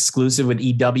an exclusive with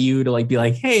EW to like be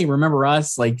like, hey, remember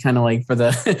us? Like kind of like for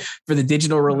the for the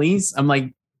digital release. I'm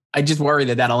like, I just worry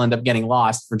that that'll end up getting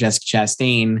lost for Jessica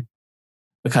Chastain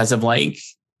because of like,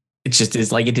 it just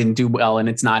is like it didn't do well and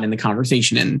it's not in the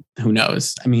conversation and who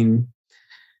knows? I mean,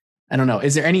 I don't know.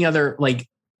 Is there any other like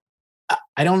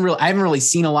I haven't really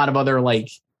seen a lot of other like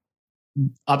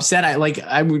upset.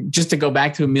 I would just to go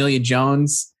back to Emilia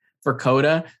Jones for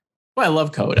Coda. Well, I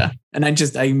love Coda. And I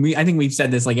think we've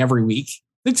said this like every week.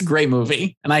 It's a great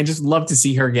movie. And I just love to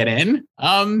see her get in.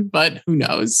 But who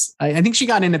knows? I think she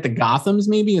got in at the Gothams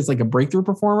maybe as like a breakthrough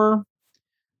performer.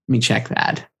 Let me check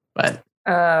that. But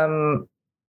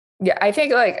yeah, I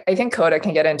think Coda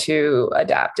can get into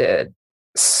adapted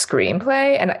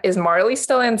screenplay. And is Marley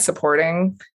still in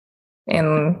supporting?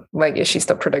 And like, is she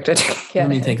still predicted to get? Let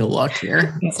me take a look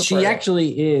here. She actually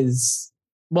is.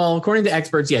 Well, according to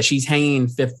experts, yeah, she's hanging in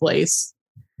 5th place.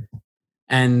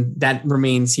 And that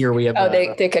remains here. We have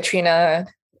the Katrina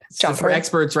jumper. So for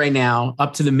experts right now,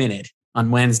 up to the minute on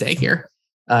Wednesday here.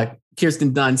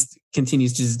 Kirsten Dunst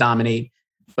continues to dominate.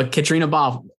 But Katrina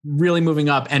Balfe really moving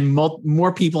up, and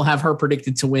more people have her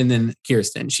predicted to win than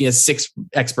Kirsten. She has 6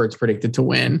 experts predicted to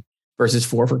win versus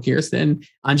 4 for Kirsten.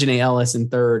 Anjanae Ellis in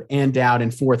 3rd, Ann Dowd in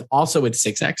 4th, also with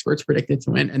 6 experts predicted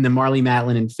to win. And then Marlee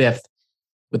Matlin in 5th,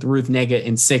 with Ruth Negga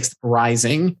in 6th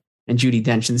rising, and Judi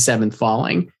Dench in 7th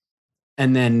falling.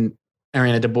 And then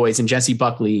Ariana DeBois and Jessie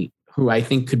Buckley, who I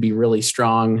think could be really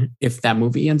strong if that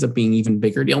movie ends up being even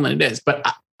bigger deal than it is. But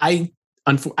I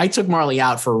took Marley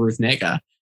out for Ruth Negga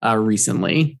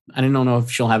recently. I don't know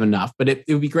if she'll have enough, but it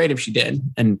would be great if she did.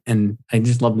 And I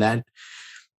just love that.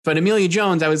 But Emilia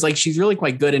Jones, I was like, she's really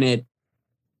quite good in it.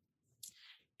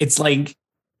 It's like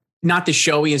not the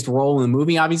showiest role in the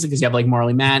movie, obviously, because you have like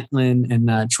Marlee Matlin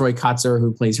and Troy Kotsur,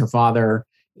 who plays her father,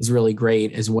 is really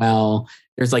great as well.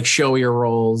 There's like showier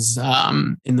roles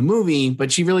in the movie,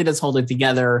 but she really does hold it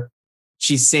together.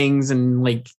 She sings and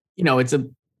like, you know, it's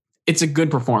a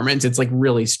good performance. It's like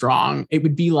really strong. It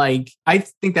would be like, I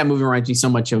think that movie reminds me so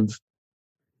much of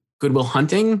Good Will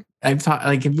Hunting. Have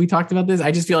we talked about this?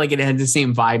 I just feel like it had the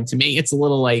same vibe to me. It's a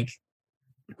little like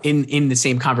in the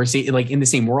same conversation, like in the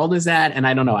same world as that. And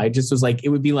I don't know. I just was like, it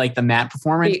would be like the Matt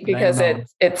performance because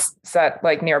it's set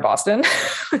like near Boston.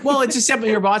 Well, it's just set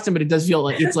near Boston, but it does feel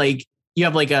like it's like you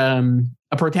have like a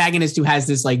protagonist who has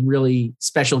this like really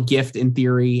special gift in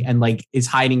theory and like is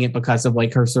hiding it because of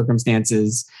like her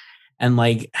circumstances and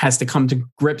like has to come to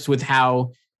grips with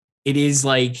how it is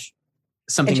like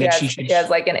something that she has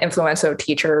like an influential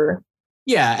teacher.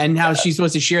 Yeah. And how she's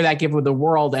supposed to share that gift with the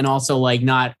world and also like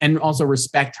not, and also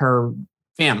respect her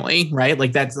family, right?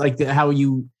 Like that's like how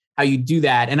you do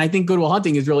that. And I think Good Will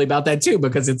Hunting is really about that too,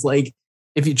 because it's like,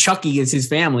 if Chucky is his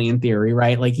family in theory,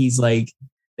 right? Like he's like,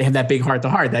 they have that big heart to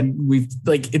heart that we've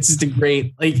like, it's just a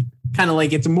great, like, kind of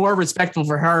like, it's more respectful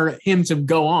for him to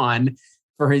go on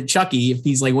for Chucky if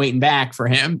he's like waiting back for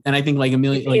him. And I think like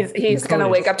Emilia, like he's going to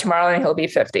wake up tomorrow and he'll be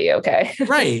 50. Okay.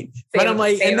 Right. But I'm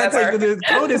like, and that's like the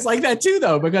code is like that too,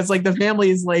 though, because like the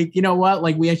family is like, you know what,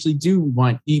 like we actually do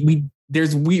want,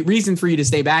 there's reason for you to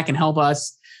stay back and help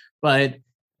us. But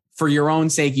for your own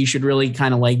sake, you should really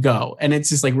kind of like go. And it's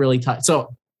just like really tough.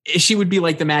 So she would be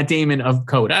like the Matt Damon of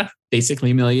Coda, basically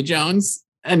Emilia Jones.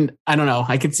 And I don't know,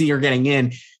 I could see her getting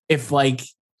in if like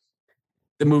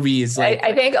the movie is like,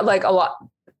 I think like a lot,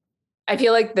 I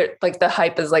feel like the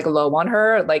hype is like low on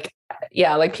her. Like,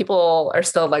 yeah, like people are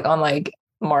still like on like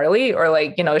Marley or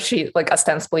like, you know, she like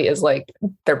ostensibly is like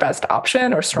their best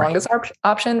option or strongest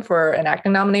option for an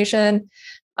acting nomination.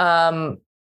 Yeah,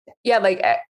 like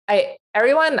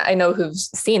everyone I know who's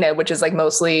seen it, which is like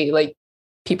mostly like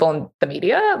people in the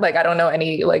media. Like, I don't know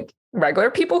any like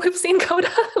regular people who've seen Coda.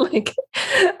 Like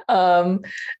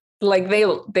they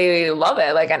love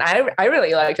it. Like, and I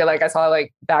really liked it. Like I saw it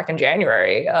like back in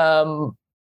January.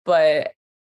 But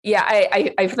yeah,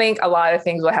 I think a lot of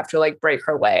things will have to like break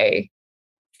her way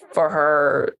for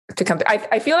her to come.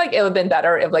 I feel like it would have been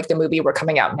better if like the movie were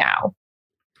coming out now.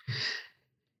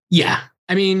 Yeah.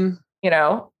 I mean, you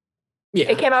know, yeah,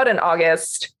 it came out in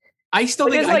August. I still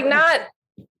think it's like not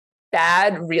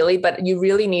bad really, but you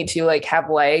really need to like have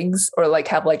legs or like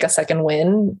have like a second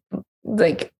win.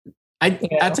 Like,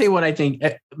 I'll tell you what I think.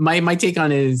 My take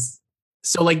on it is,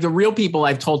 so like the real people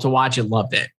I've told to watch it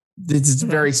loved it. This is a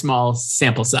very small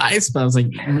sample size, but I was like,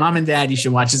 Mom and Dad, you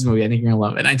should watch this movie. I think you're gonna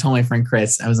love it. And I told my friend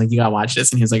Chris, I was like, you gotta watch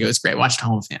this, and he was like, it was great. Watch the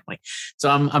whole family. So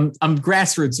I'm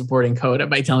grassroots supporting Coda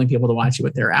by telling people to watch it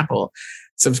with their Apple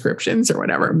subscriptions or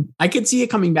whatever. I could see it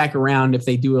coming back around if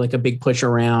they do like a big push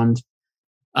around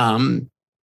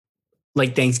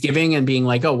like Thanksgiving and being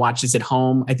like, oh, watch this at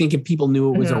home. I think if people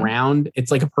knew it was around, it's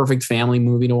like a perfect family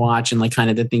movie to watch and like kind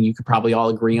of the thing you could probably all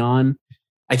agree on.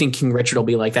 I think King Richard will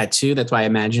be like that too. That's why I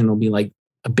imagine it'll be like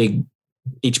a big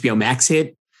HBO Max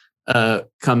hit. It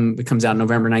comes out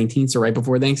November 19th, so right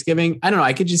before Thanksgiving. I don't know.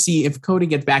 I could just see if Coda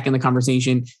gets back in the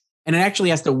conversation and it actually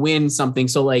has to win something.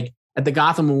 So like at the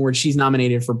Gotham Awards, she's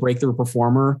nominated for Breakthrough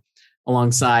Performer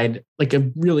alongside like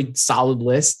a really solid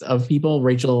list of people.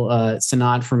 Rachel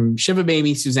Sennott from Shiva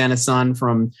Baby, Susanna Sun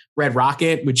from Red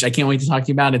Rocket, which I can't wait to talk to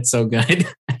you about. It's so good,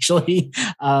 actually.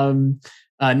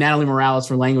 Natalie Morales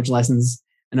for Language Lessons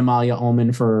and Amalia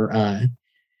Ullman for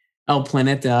El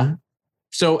Planeta.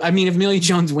 So, I mean, if Millie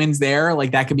Jones wins there,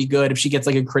 like that could be good. If she gets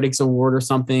like a Critics Award or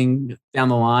something down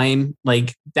the line,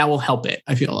 like that will help it,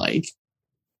 I feel like.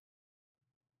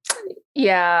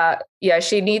 Yeah.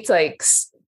 She needs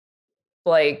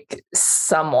like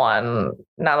someone,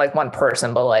 not like one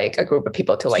person, but like a group of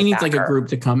people to like. She needs like a group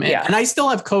to come in. Yeah. And I still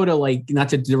have Coda, like, not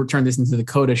to return this into the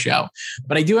Coda show,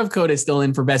 but I do have Coda still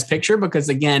in for Best Picture because,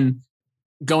 again,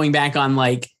 going back on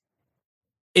like,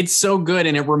 it's so good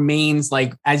and it remains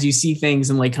like as you see things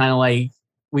and like kind of like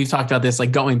we've talked about this,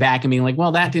 like going back and being like,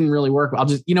 well, that didn't really work. I'll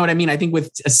just, you know what I mean? I think with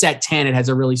a set 10, it has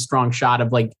a really strong shot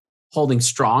of like holding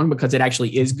strong because it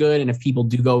actually is good. And if people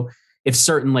do go, if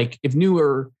certain like if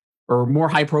newer or more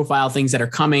high profile things that are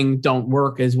coming don't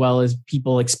work as well as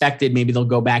people expected, maybe they'll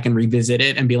go back and revisit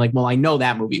it and be like, well, I know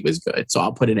that movie was good, so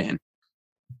I'll put it in.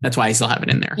 That's why I still have it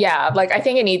in there. Yeah. Like I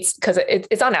think it needs, because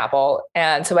it's on Apple.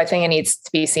 And so I think it needs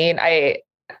to be seen. I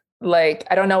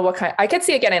don't know what kind, I could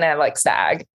see it getting at like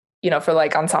SAG, for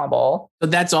like ensemble. But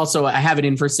that's also, I have it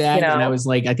in for SAG and I was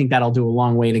like, I think that'll do a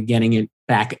long way to getting it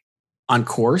back on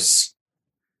course.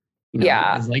 They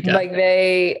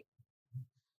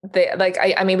like,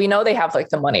 I mean, we know they have like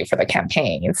the money for the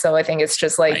campaign. So I think it's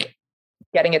just like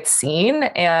getting it seen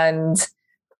and,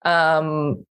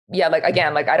 like,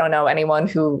 again, like, I don't know anyone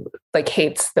who like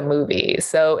hates the movie.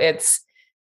 So it's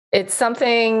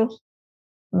something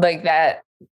like that,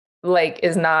 like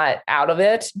is not out of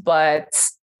it, but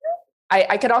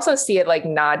I could also see it like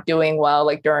not doing well,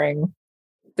 like during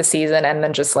the season and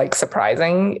then just like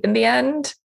surprising in the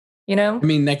end, I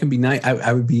mean, that can be nice.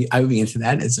 I would be into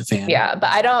that as a fan. Yeah. But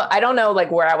I don't know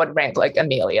like where I would rank like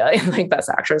Amelia in like Best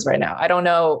Actress right now. I don't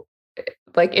know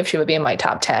like if she would be in my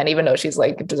top 10, even though she's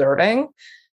like deserving.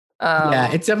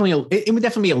 It's definitely it would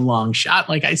definitely be a long shot,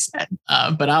 like I said.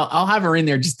 But I'll have her in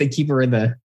there just to keep her in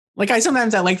the. Like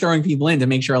sometimes I like throwing people in to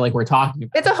make sure like we're talking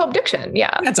about. It's a Hope Diction,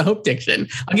 yeah. That's a Hope Diction.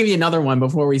 I'll give you another one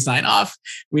before we sign off.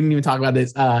 We didn't even talk about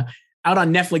this. Out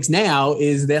on Netflix now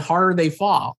is The Harder They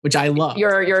Fall, which I love.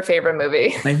 Your favorite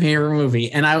movie. My favorite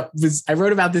movie, and I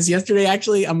wrote about this yesterday.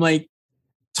 Actually, I'm like,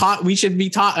 we should be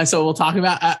taught. So we'll talk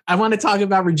about. I want to talk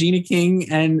about Regina King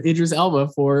and Idris Elba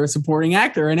for supporting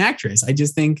actor and actress. I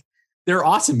just think they're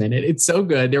awesome in it. It's so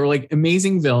good. They were like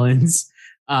amazing villains,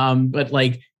 but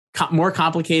like more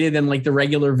complicated than like the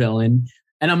regular villain.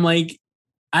 And I'm like,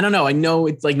 I don't know. I know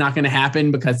it's like not going to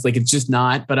happen because like it's just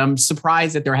not. But I'm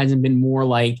surprised that there hasn't been more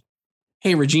like,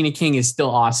 hey, Regina King is still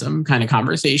awesome kind of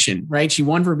conversation, right? She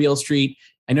won for Beale Street.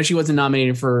 I know she wasn't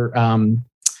nominated for One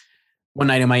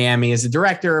Night in Miami as a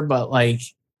director, but like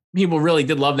people really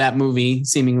did love that movie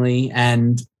seemingly.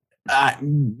 And I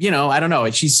don't know.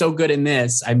 She's so good in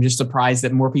this. I'm just surprised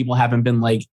that more people haven't been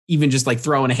like, even just like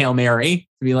throwing a Hail Mary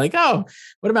to be like, oh,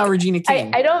 what about Regina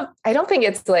King? I don't think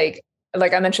it's like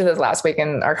I mentioned this last week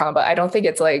in our comment, but I don't think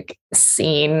it's like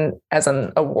seen as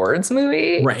an awards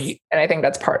movie. Right. And I think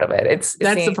that's part of it.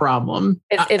 That's the problem.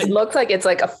 It looks like it's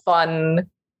like a fun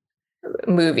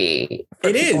movie.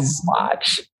 It is. To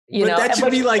watch, but that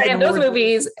should be like, and those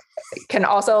movies can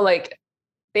also like,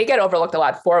 they get overlooked a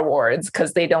lot for awards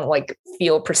because they don't like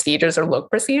feel prestigious or look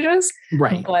prestigious.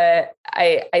 Right. But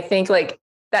I think like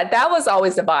that was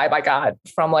always the vibe I got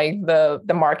from like the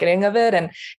marketing of it.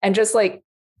 And just like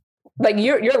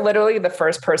you're literally the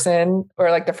first person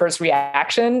or like the first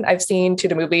reaction I've seen to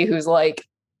the movie who's like,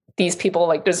 these people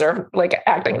like deserve like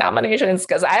acting nominations,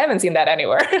 because I haven't seen that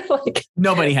anywhere. Like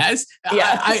nobody has.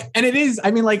 Yeah. And it is,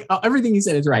 I mean, like everything you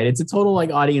said is right. It's a total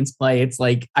like audience play. It's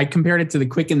like, I compared it to The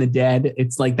Quick and the Dead.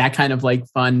 It's like that kind of like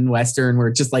fun Western where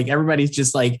it's just like, everybody's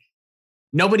just like,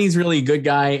 nobody's really a good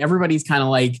guy. Everybody's kind of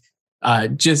like,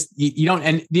 just, you don't,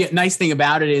 and the nice thing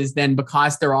about it is then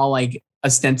because they're all like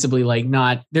ostensibly like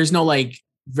not, there's no like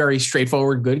very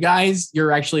straightforward good guys,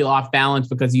 you're actually off balance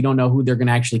because you don't know who they're going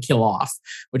to actually kill off,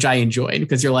 which I enjoyed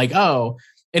because you're like, oh,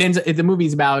 the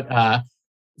movie's about,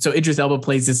 so Idris Elba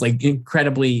plays this like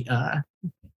incredibly,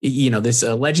 this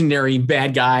legendary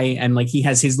bad guy. And like, he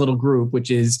has his little group,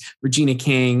 which is Regina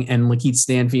King and Lakeith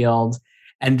Stanfield.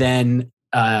 And then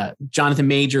Jonathan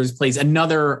Majors plays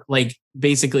another, like,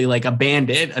 basically like a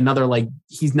bandit, another, like,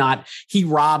 he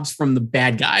robs from the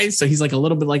bad guys. So he's like a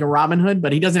little bit like a Robin Hood,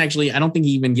 but he doesn't actually, I don't think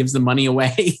he even gives the money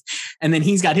away. And then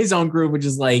he's got his own group, which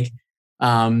is like,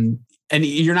 and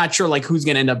you're not sure like who's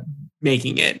going to end up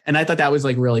making it. And I thought that was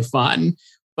like really fun.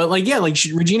 But like, yeah, like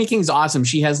Regina King's awesome.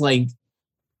 She has like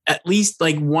at least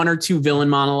like one or two villain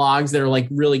monologues that are like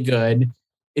really good.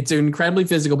 It's an incredibly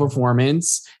physical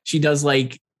performance. She does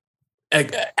like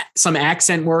some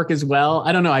accent work as well.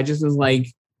 I don't know. I just was like,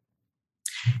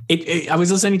 I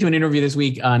was listening to an interview this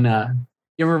week on,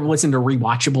 you ever listen to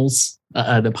Rewatchables,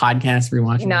 the podcast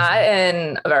Rewatchables? Not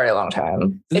in a very long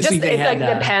time. It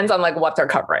depends on like what they're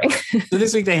covering. So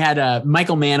this week they had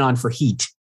Michael Mann on for Heat.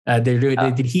 They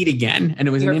did Heat again, and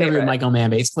it was an interview with Michael Mann.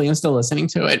 Basically, I'm still listening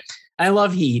to it. I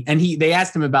love Heat, and they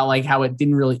asked him about like how it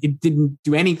didn't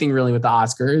do anything really with the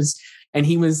Oscars, and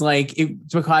he was like,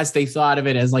 it's because they thought of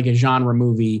it as like a genre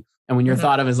movie, and when you're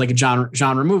thought of as like a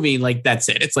genre movie, like that's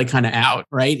it. It's like kind of out,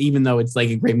 right? Even though it's like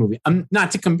a great movie.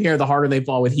 Not to compare The Harder They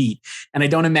Fall with Heat, and I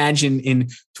don't imagine in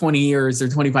 20 years or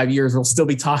 25 years we'll still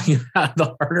be talking about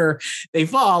The Harder They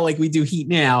Fall like we do Heat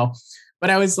now. But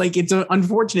I was like, it's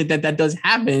unfortunate that does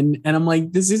happen. And I'm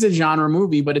like, this is a genre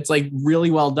movie, but it's like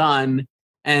really well done.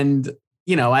 And,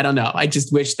 you know, I don't know. I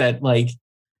just wish that like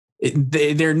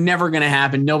they're never going to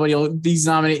happen. Nobody will be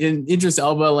nominated. Idris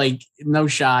Elba, like no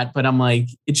shot. But I'm like,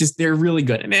 it's just, they're really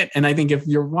good in it. And I think if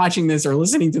you're watching this or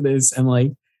listening to this and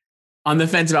like on the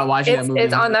fence about watching that movie.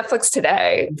 It's on Netflix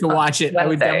today. You can watch it. I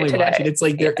would definitely watch it. It's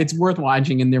like, it's worth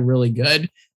watching and they're really good.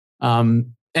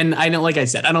 And I know, like I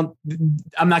said, I'm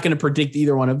not going to predict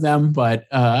either one of them, but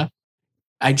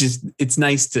it's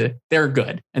nice they're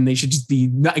good and they should just be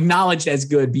acknowledged as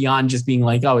good beyond just being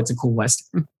like, oh, it's a cool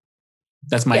Western.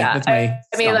 That's my. I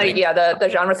mean, like, yeah, the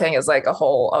genre thing is like a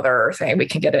whole other thing we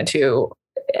can get into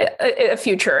a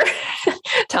future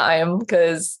time.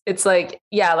 Cause it's like,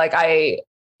 yeah, like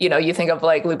you think of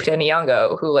like Lupita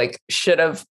Nyong'o who like should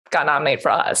have got nominated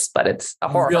for Us, but it's a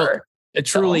horror.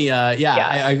 Truly,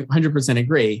 I 100%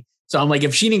 agree. So I'm like,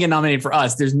 if she didn't get nominated for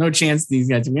Us, there's no chance these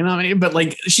guys would get nominated. But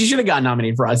like, she should have gotten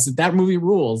nominated for Us. That movie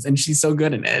rules, and she's so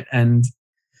good in it. And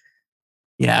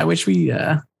yeah, I wish we.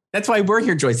 That's why we're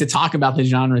here, Joyce, to talk about the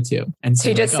genre too, and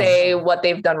to just say what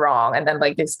they've done wrong, and then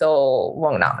like they still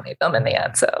won't nominate them in the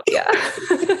end. So yeah.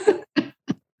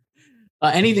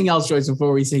 Anything else, Joyce?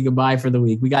 Before we say goodbye for the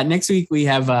week, we got next week. We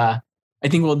have. I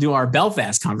think we'll do our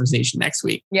Belfast conversation next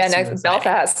week. Yeah, next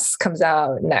Belfast comes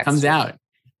out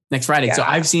next Friday. Yeah. So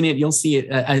I've seen it. You'll see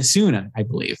it soon, I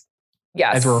believe.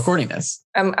 Yes. As we're recording this.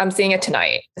 I'm seeing it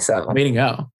tonight. So way to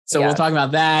go. So we'll talk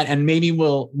about that, and maybe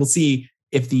we'll see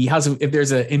if if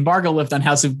there's an embargo lift on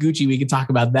House of Gucci, we can talk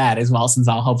about that as well, since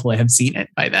I'll hopefully have seen it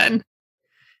by then.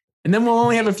 And then we'll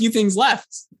only have a few things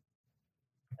left.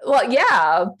 Well,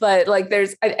 yeah, but like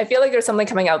I feel like there's something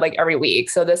coming out like every week.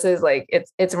 So this is like,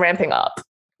 it's ramping up.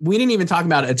 We didn't even talk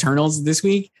about Eternals this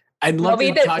week. We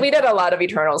did a lot of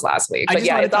Eternals last week, but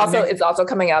yeah, it's also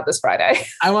coming out this Friday.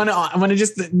 I want to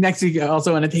just next week. I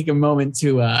also want to take a moment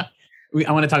to, I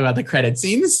want to talk about the credit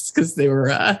scenes because they were,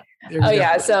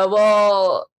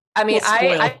 So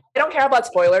I don't care about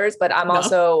spoilers, but I'm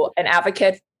also an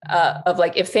advocate of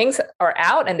like, if things are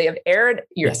out and they have aired,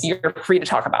 you're free to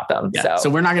talk about them. Yeah. So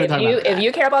we're not going to talk about that. If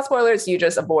you care about spoilers, you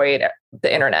just avoid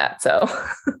the internet. So,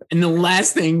 and the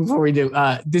last thing before we do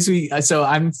this week, so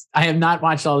I have not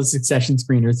watched all the Succession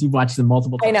screeners. You've watched them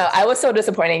multiple times. I know. I was so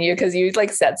disappointing in you because you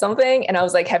like said something and I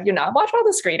was like, have you not watched all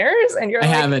the screeners? And you're I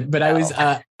haven't, but no. I was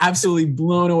absolutely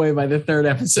blown away by the third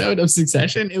episode of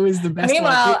Succession. It was the best.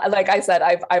 Meanwhile, like I said,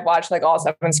 I've watched like all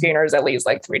 7 screeners at least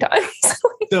like 3 times.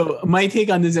 So my take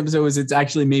on this episode was it's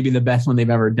actually maybe the best one they've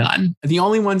ever done. The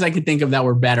only ones I could think of that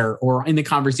were better or in the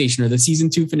conversation are the season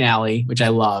 2 finale, which I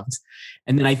loved.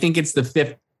 And then I think it's the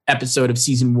 5th episode of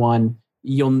season 1.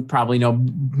 You'll probably know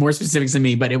more specifics than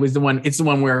me, but it's the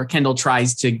one where Kendall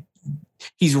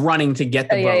he's running to get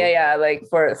the vote. Yeah. Like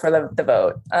for the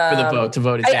vote. For the vote, to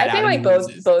vote his dad out. I think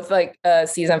like both like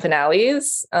season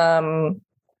finales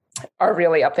are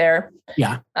really up there.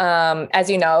 Yeah. As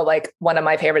you know, like one of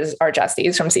my favorites are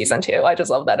Justice from season 2. I just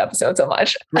love that episode so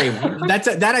much. Great.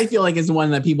 That I feel like is the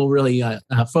one that people really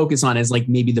focus on as like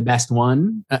maybe the best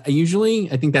one.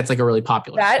 Usually, I think that's like a really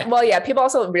popular. Well, yeah. People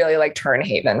also really like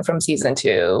Turnhaven from season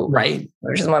 2, right?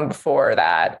 Which is one before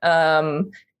that.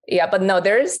 Yeah, but no,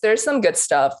 there's some good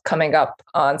stuff coming up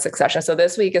on Succession. So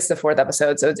this week is the 4th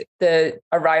episode. So it's the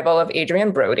arrival of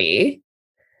Adrian Brody.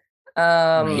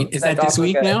 Right. Is that this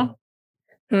week now?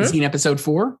 Is he in episode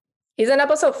 4? He's in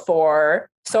episode 4.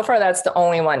 So far, that's the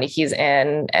only one he's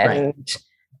in. And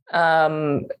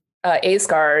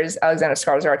Alexander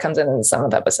Skarsgård comes in the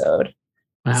 7th episode.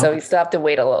 Wow. So we still have to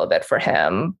wait a little bit for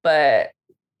him. But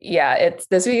yeah,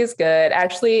 this week is good.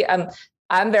 Actually,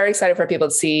 I'm very excited for people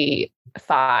to see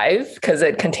 5 because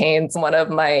it contains one of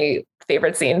my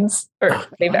favorite scenes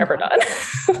they've ever done.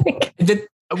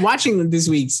 Watching this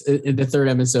week's the 3rd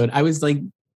episode, I was like,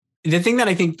 the thing that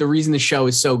I think the reason the show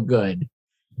is so good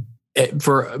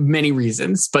for many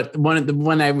reasons, but the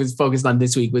one I was focused on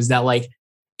this week was that like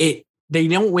they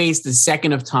don't waste a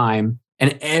second of time,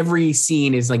 and every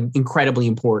scene is like incredibly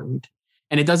important,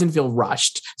 and it doesn't feel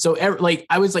rushed. So like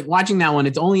I was like watching that one,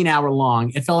 it's only an hour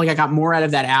long. It felt like I got more out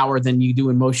of that hour than you do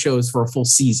in most shows for a full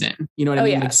season. You know what I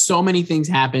mean? Yeah. Like so many things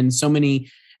happen,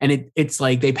 and it's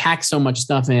like they pack so much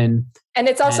stuff in. And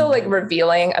it's also like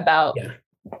revealing about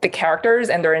the characters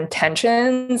and their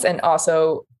intentions and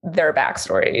also their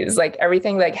backstories. Like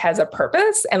everything like has a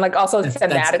purpose, and like also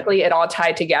thematically it all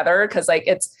tied together. Cause like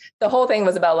the whole thing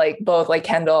was about like both like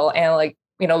Kendall and like,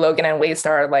 you know, Logan and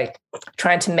Waystar like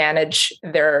trying to manage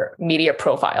their media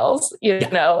profiles, you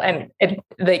know, and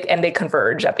they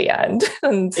converge at the end.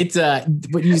 And it's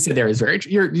what you said there is very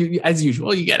true. You as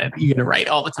usual, you get it right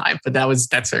all the time, but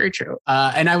that's very true.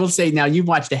 And I will say now you've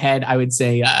watched ahead. I would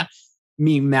say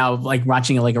me now like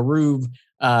watching it like a Rube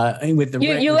with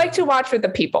the you like to watch with the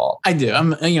people. I do.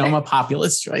 I'm a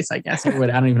populist choice, I guess. I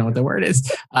don't even know what the word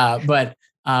is. But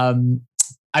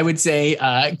I would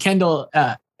say Kendall.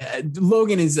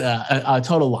 Logan is a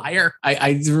total liar.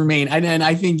 I remain, and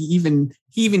I think even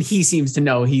he seems to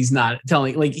know he's not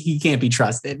telling, like he can't be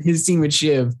trusted. His scene with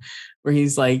Shiv, where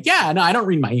he's like, "Yeah, no, I don't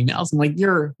read my emails." I'm like,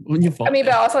 "You're." I mean,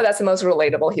 but also that's the most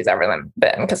relatable he's ever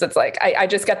been because it's like I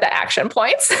just get the action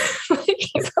points.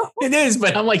 It is,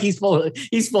 but I'm like, he's full of it.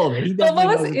 He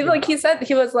he said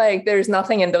he was like, "There's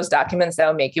nothing in those documents that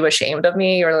will make you ashamed of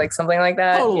me," or like something like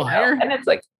that. Oh, liar! And it's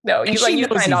like, no, you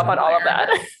signed off on all of that.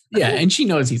 Yeah, and she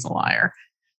knows he's a liar.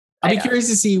 I'll be curious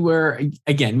to see where.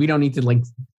 Again, we don't need to like.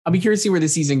 I'll be curious to see where the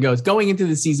season goes. Going into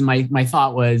the season, my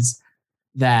thought was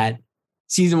that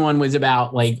season 1 was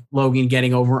about like Logan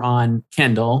getting over on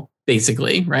Kendall,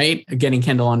 basically, right? Getting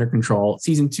Kendall under control.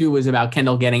 Season 2 was about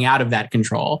Kendall getting out of that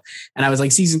control. And I was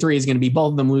like, season 3 is going to be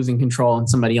both of them losing control and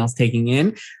somebody else taking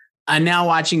in. And now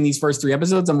watching these first 3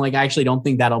 episodes, I'm like, I actually don't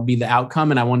think that'll be the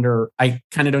outcome. And I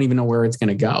kind of don't even know where it's going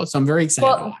to go. So I'm very excited.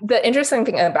 Well, the interesting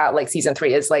thing about like season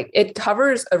 3 is like, it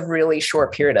covers a really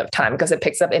short period of time because it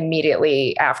picks up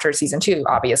immediately after season 2,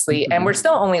 obviously. Mm-hmm. And we're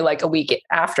still only like a week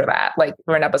after that. Like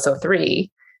we're in episode 3,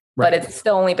 right. But it's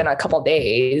still only been a couple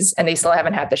days and they still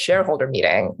haven't had the shareholder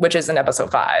meeting, which is in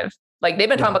episode 5. Like they've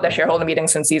been talking about the shareholder meeting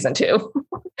since season 2,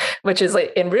 which is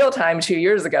like in real time 2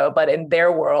 years ago, but in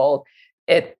their world,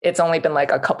 it's only been like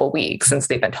a couple weeks since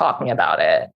they've been talking about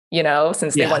it, you know,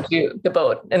 since they went to the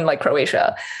boat in like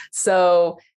Croatia.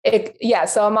 So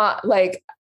so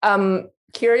I'm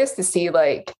curious to see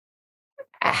like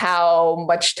how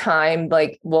much time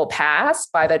like will pass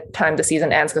by the time the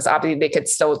season ends, because obviously they could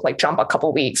still like jump a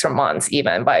couple weeks or months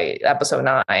even by episode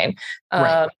 9.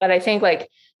 Right. But I think like,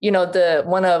 you know,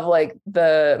 one of like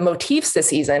the motifs this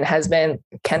season has been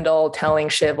Kendall telling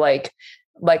Shiv like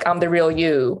I'm the real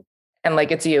you. And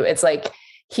like, it's you. It's like,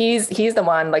 he's the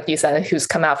one, like you said, who's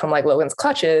come out from like Logan's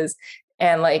clutches.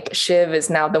 And like Shiv is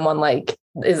now the one like,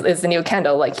 is the new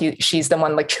Kendall. Like she's the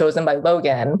one like chosen by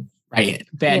Logan. Right.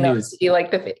 Bad news.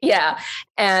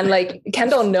 And like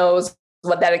Kendall knows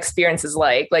what that experience is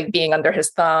like being under his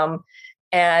thumb.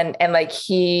 And like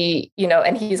he, you know,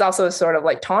 and he's also sort of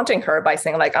like taunting her by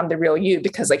saying like, I'm the real you,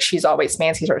 because like she's always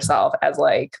fancied herself as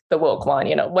like the woke one,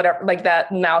 you know, whatever, like that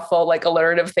mouthful, like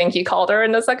alliterative thing he called her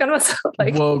in the second episode.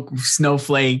 Like woke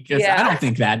snowflake. Yeah. I don't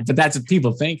think that, but that's what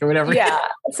people think or whatever. Yeah.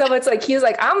 So it's like, he's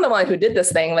like, I'm the one who did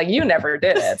this thing. Like you never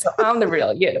did it. So I'm the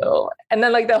real you. And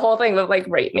then like the whole thing was like,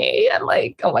 rape me. And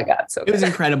like, oh my God. So it was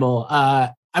incredible.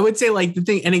 I would say like the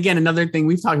thing, and again, another thing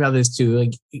we've talked about this too,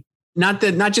 like, not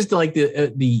just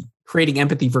the creating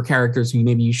empathy for characters who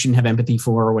maybe you shouldn't have empathy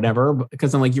for or whatever,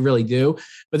 because I'm like, you really do.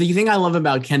 But the thing I love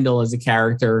about Kendall as a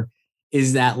character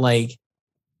is that like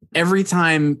every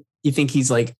time you think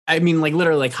he's like, I mean, like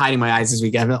literally like hiding my eyes this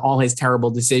week, all his terrible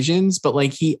decisions, but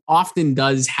like he often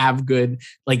does have good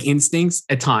like instincts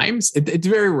at times. It's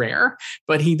very rare,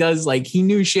 but he does like, he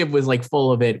knew Shiv was like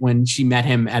full of it when she met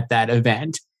him at that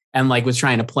event. And like was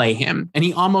trying to play him, and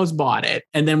he almost bought it,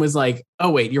 and then was like, "Oh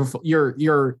wait,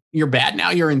 you're bad now.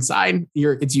 You're inside.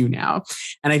 It's you now."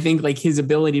 And I think like his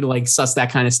ability to like suss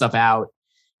that kind of stuff out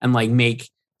and like make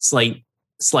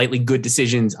slightly good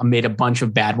decisions amid a bunch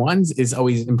of bad ones is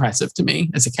always impressive to me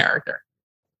as a character.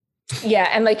 Yeah,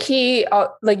 and like he,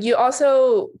 like you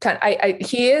also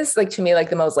he is like to me like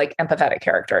the most like empathetic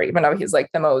character, even though he's like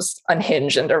the most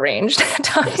unhinged and deranged at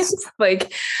times. Yes.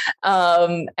 Like,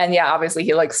 and yeah, obviously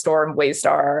he like stormed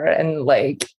Waystar and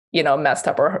like messed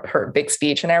up her big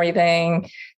speech and everything.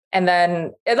 And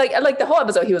then like the whole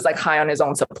episode, he was like high on his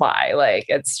own supply. Like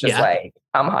it's just like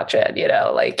I'm hot shit,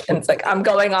 like, and it's like I'm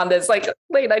going on this like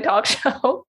late night talk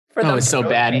show. It's so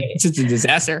bad. It's just a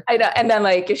disaster. I know. And then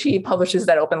like she publishes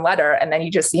that open letter and then you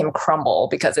just see him crumble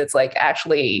because it's like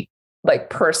actually like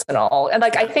personal. And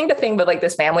like, I think the thing with like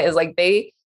this family is like,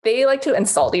 they like to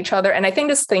insult each other. And I think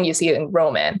this thing you see in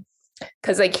Roman,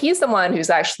 because like, he's the one who's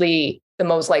actually the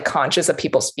most like conscious of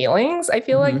people's feelings, I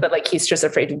feel like, but like, he's just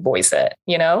afraid to voice it,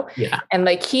 Yeah. And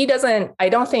like,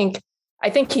 I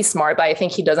think he's smart, but I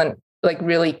think he doesn't like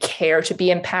really care to be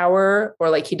in power,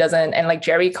 or like he doesn't, and like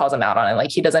Jerry calls him out on it,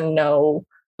 like he doesn't know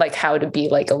like how to be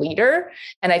like a leader.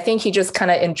 And I think he just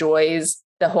kind of enjoys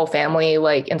the whole family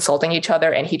like insulting each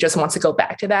other, and he just wants to go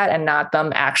back to that and not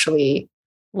them actually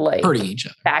like hurting each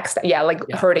other.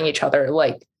 Hurting each other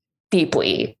like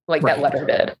deeply, like that letter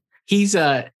did. He's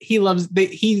a big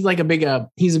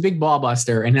ball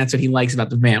buster, and that's what he likes about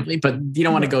the family, but you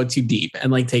don't want to go too deep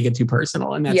and like take it too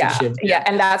personal. And that's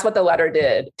and that's what the letter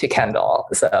did to Kendall.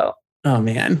 So oh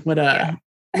man, what a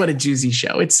juicy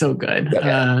show. It's so good.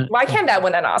 Why can't that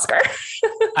win an Oscar?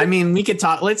 I mean, we could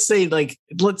talk, let's get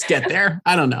there.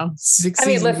 I don't know.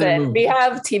 Listen, we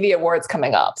have TV awards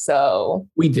coming up, so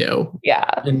we do. Yeah.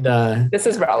 And this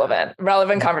is relevant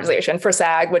conversation for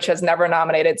SAG, which has never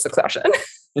nominated Succession.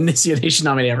 And this year they should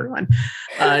nominate everyone.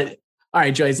 All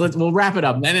right, Joyce, we'll wrap it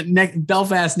up. Then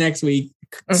Belfast next week,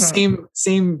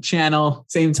 same channel,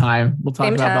 same time. We'll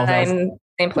talk about Belfast.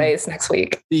 Same place next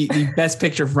week. The best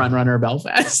picture frontrunner of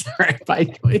Belfast. All right, bye,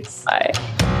 Joyce. Bye.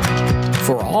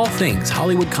 For all things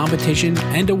Hollywood competition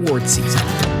and award season,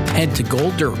 head to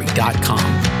goldderby.com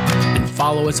and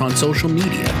follow us on social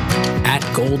media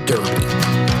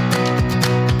 @goldderby.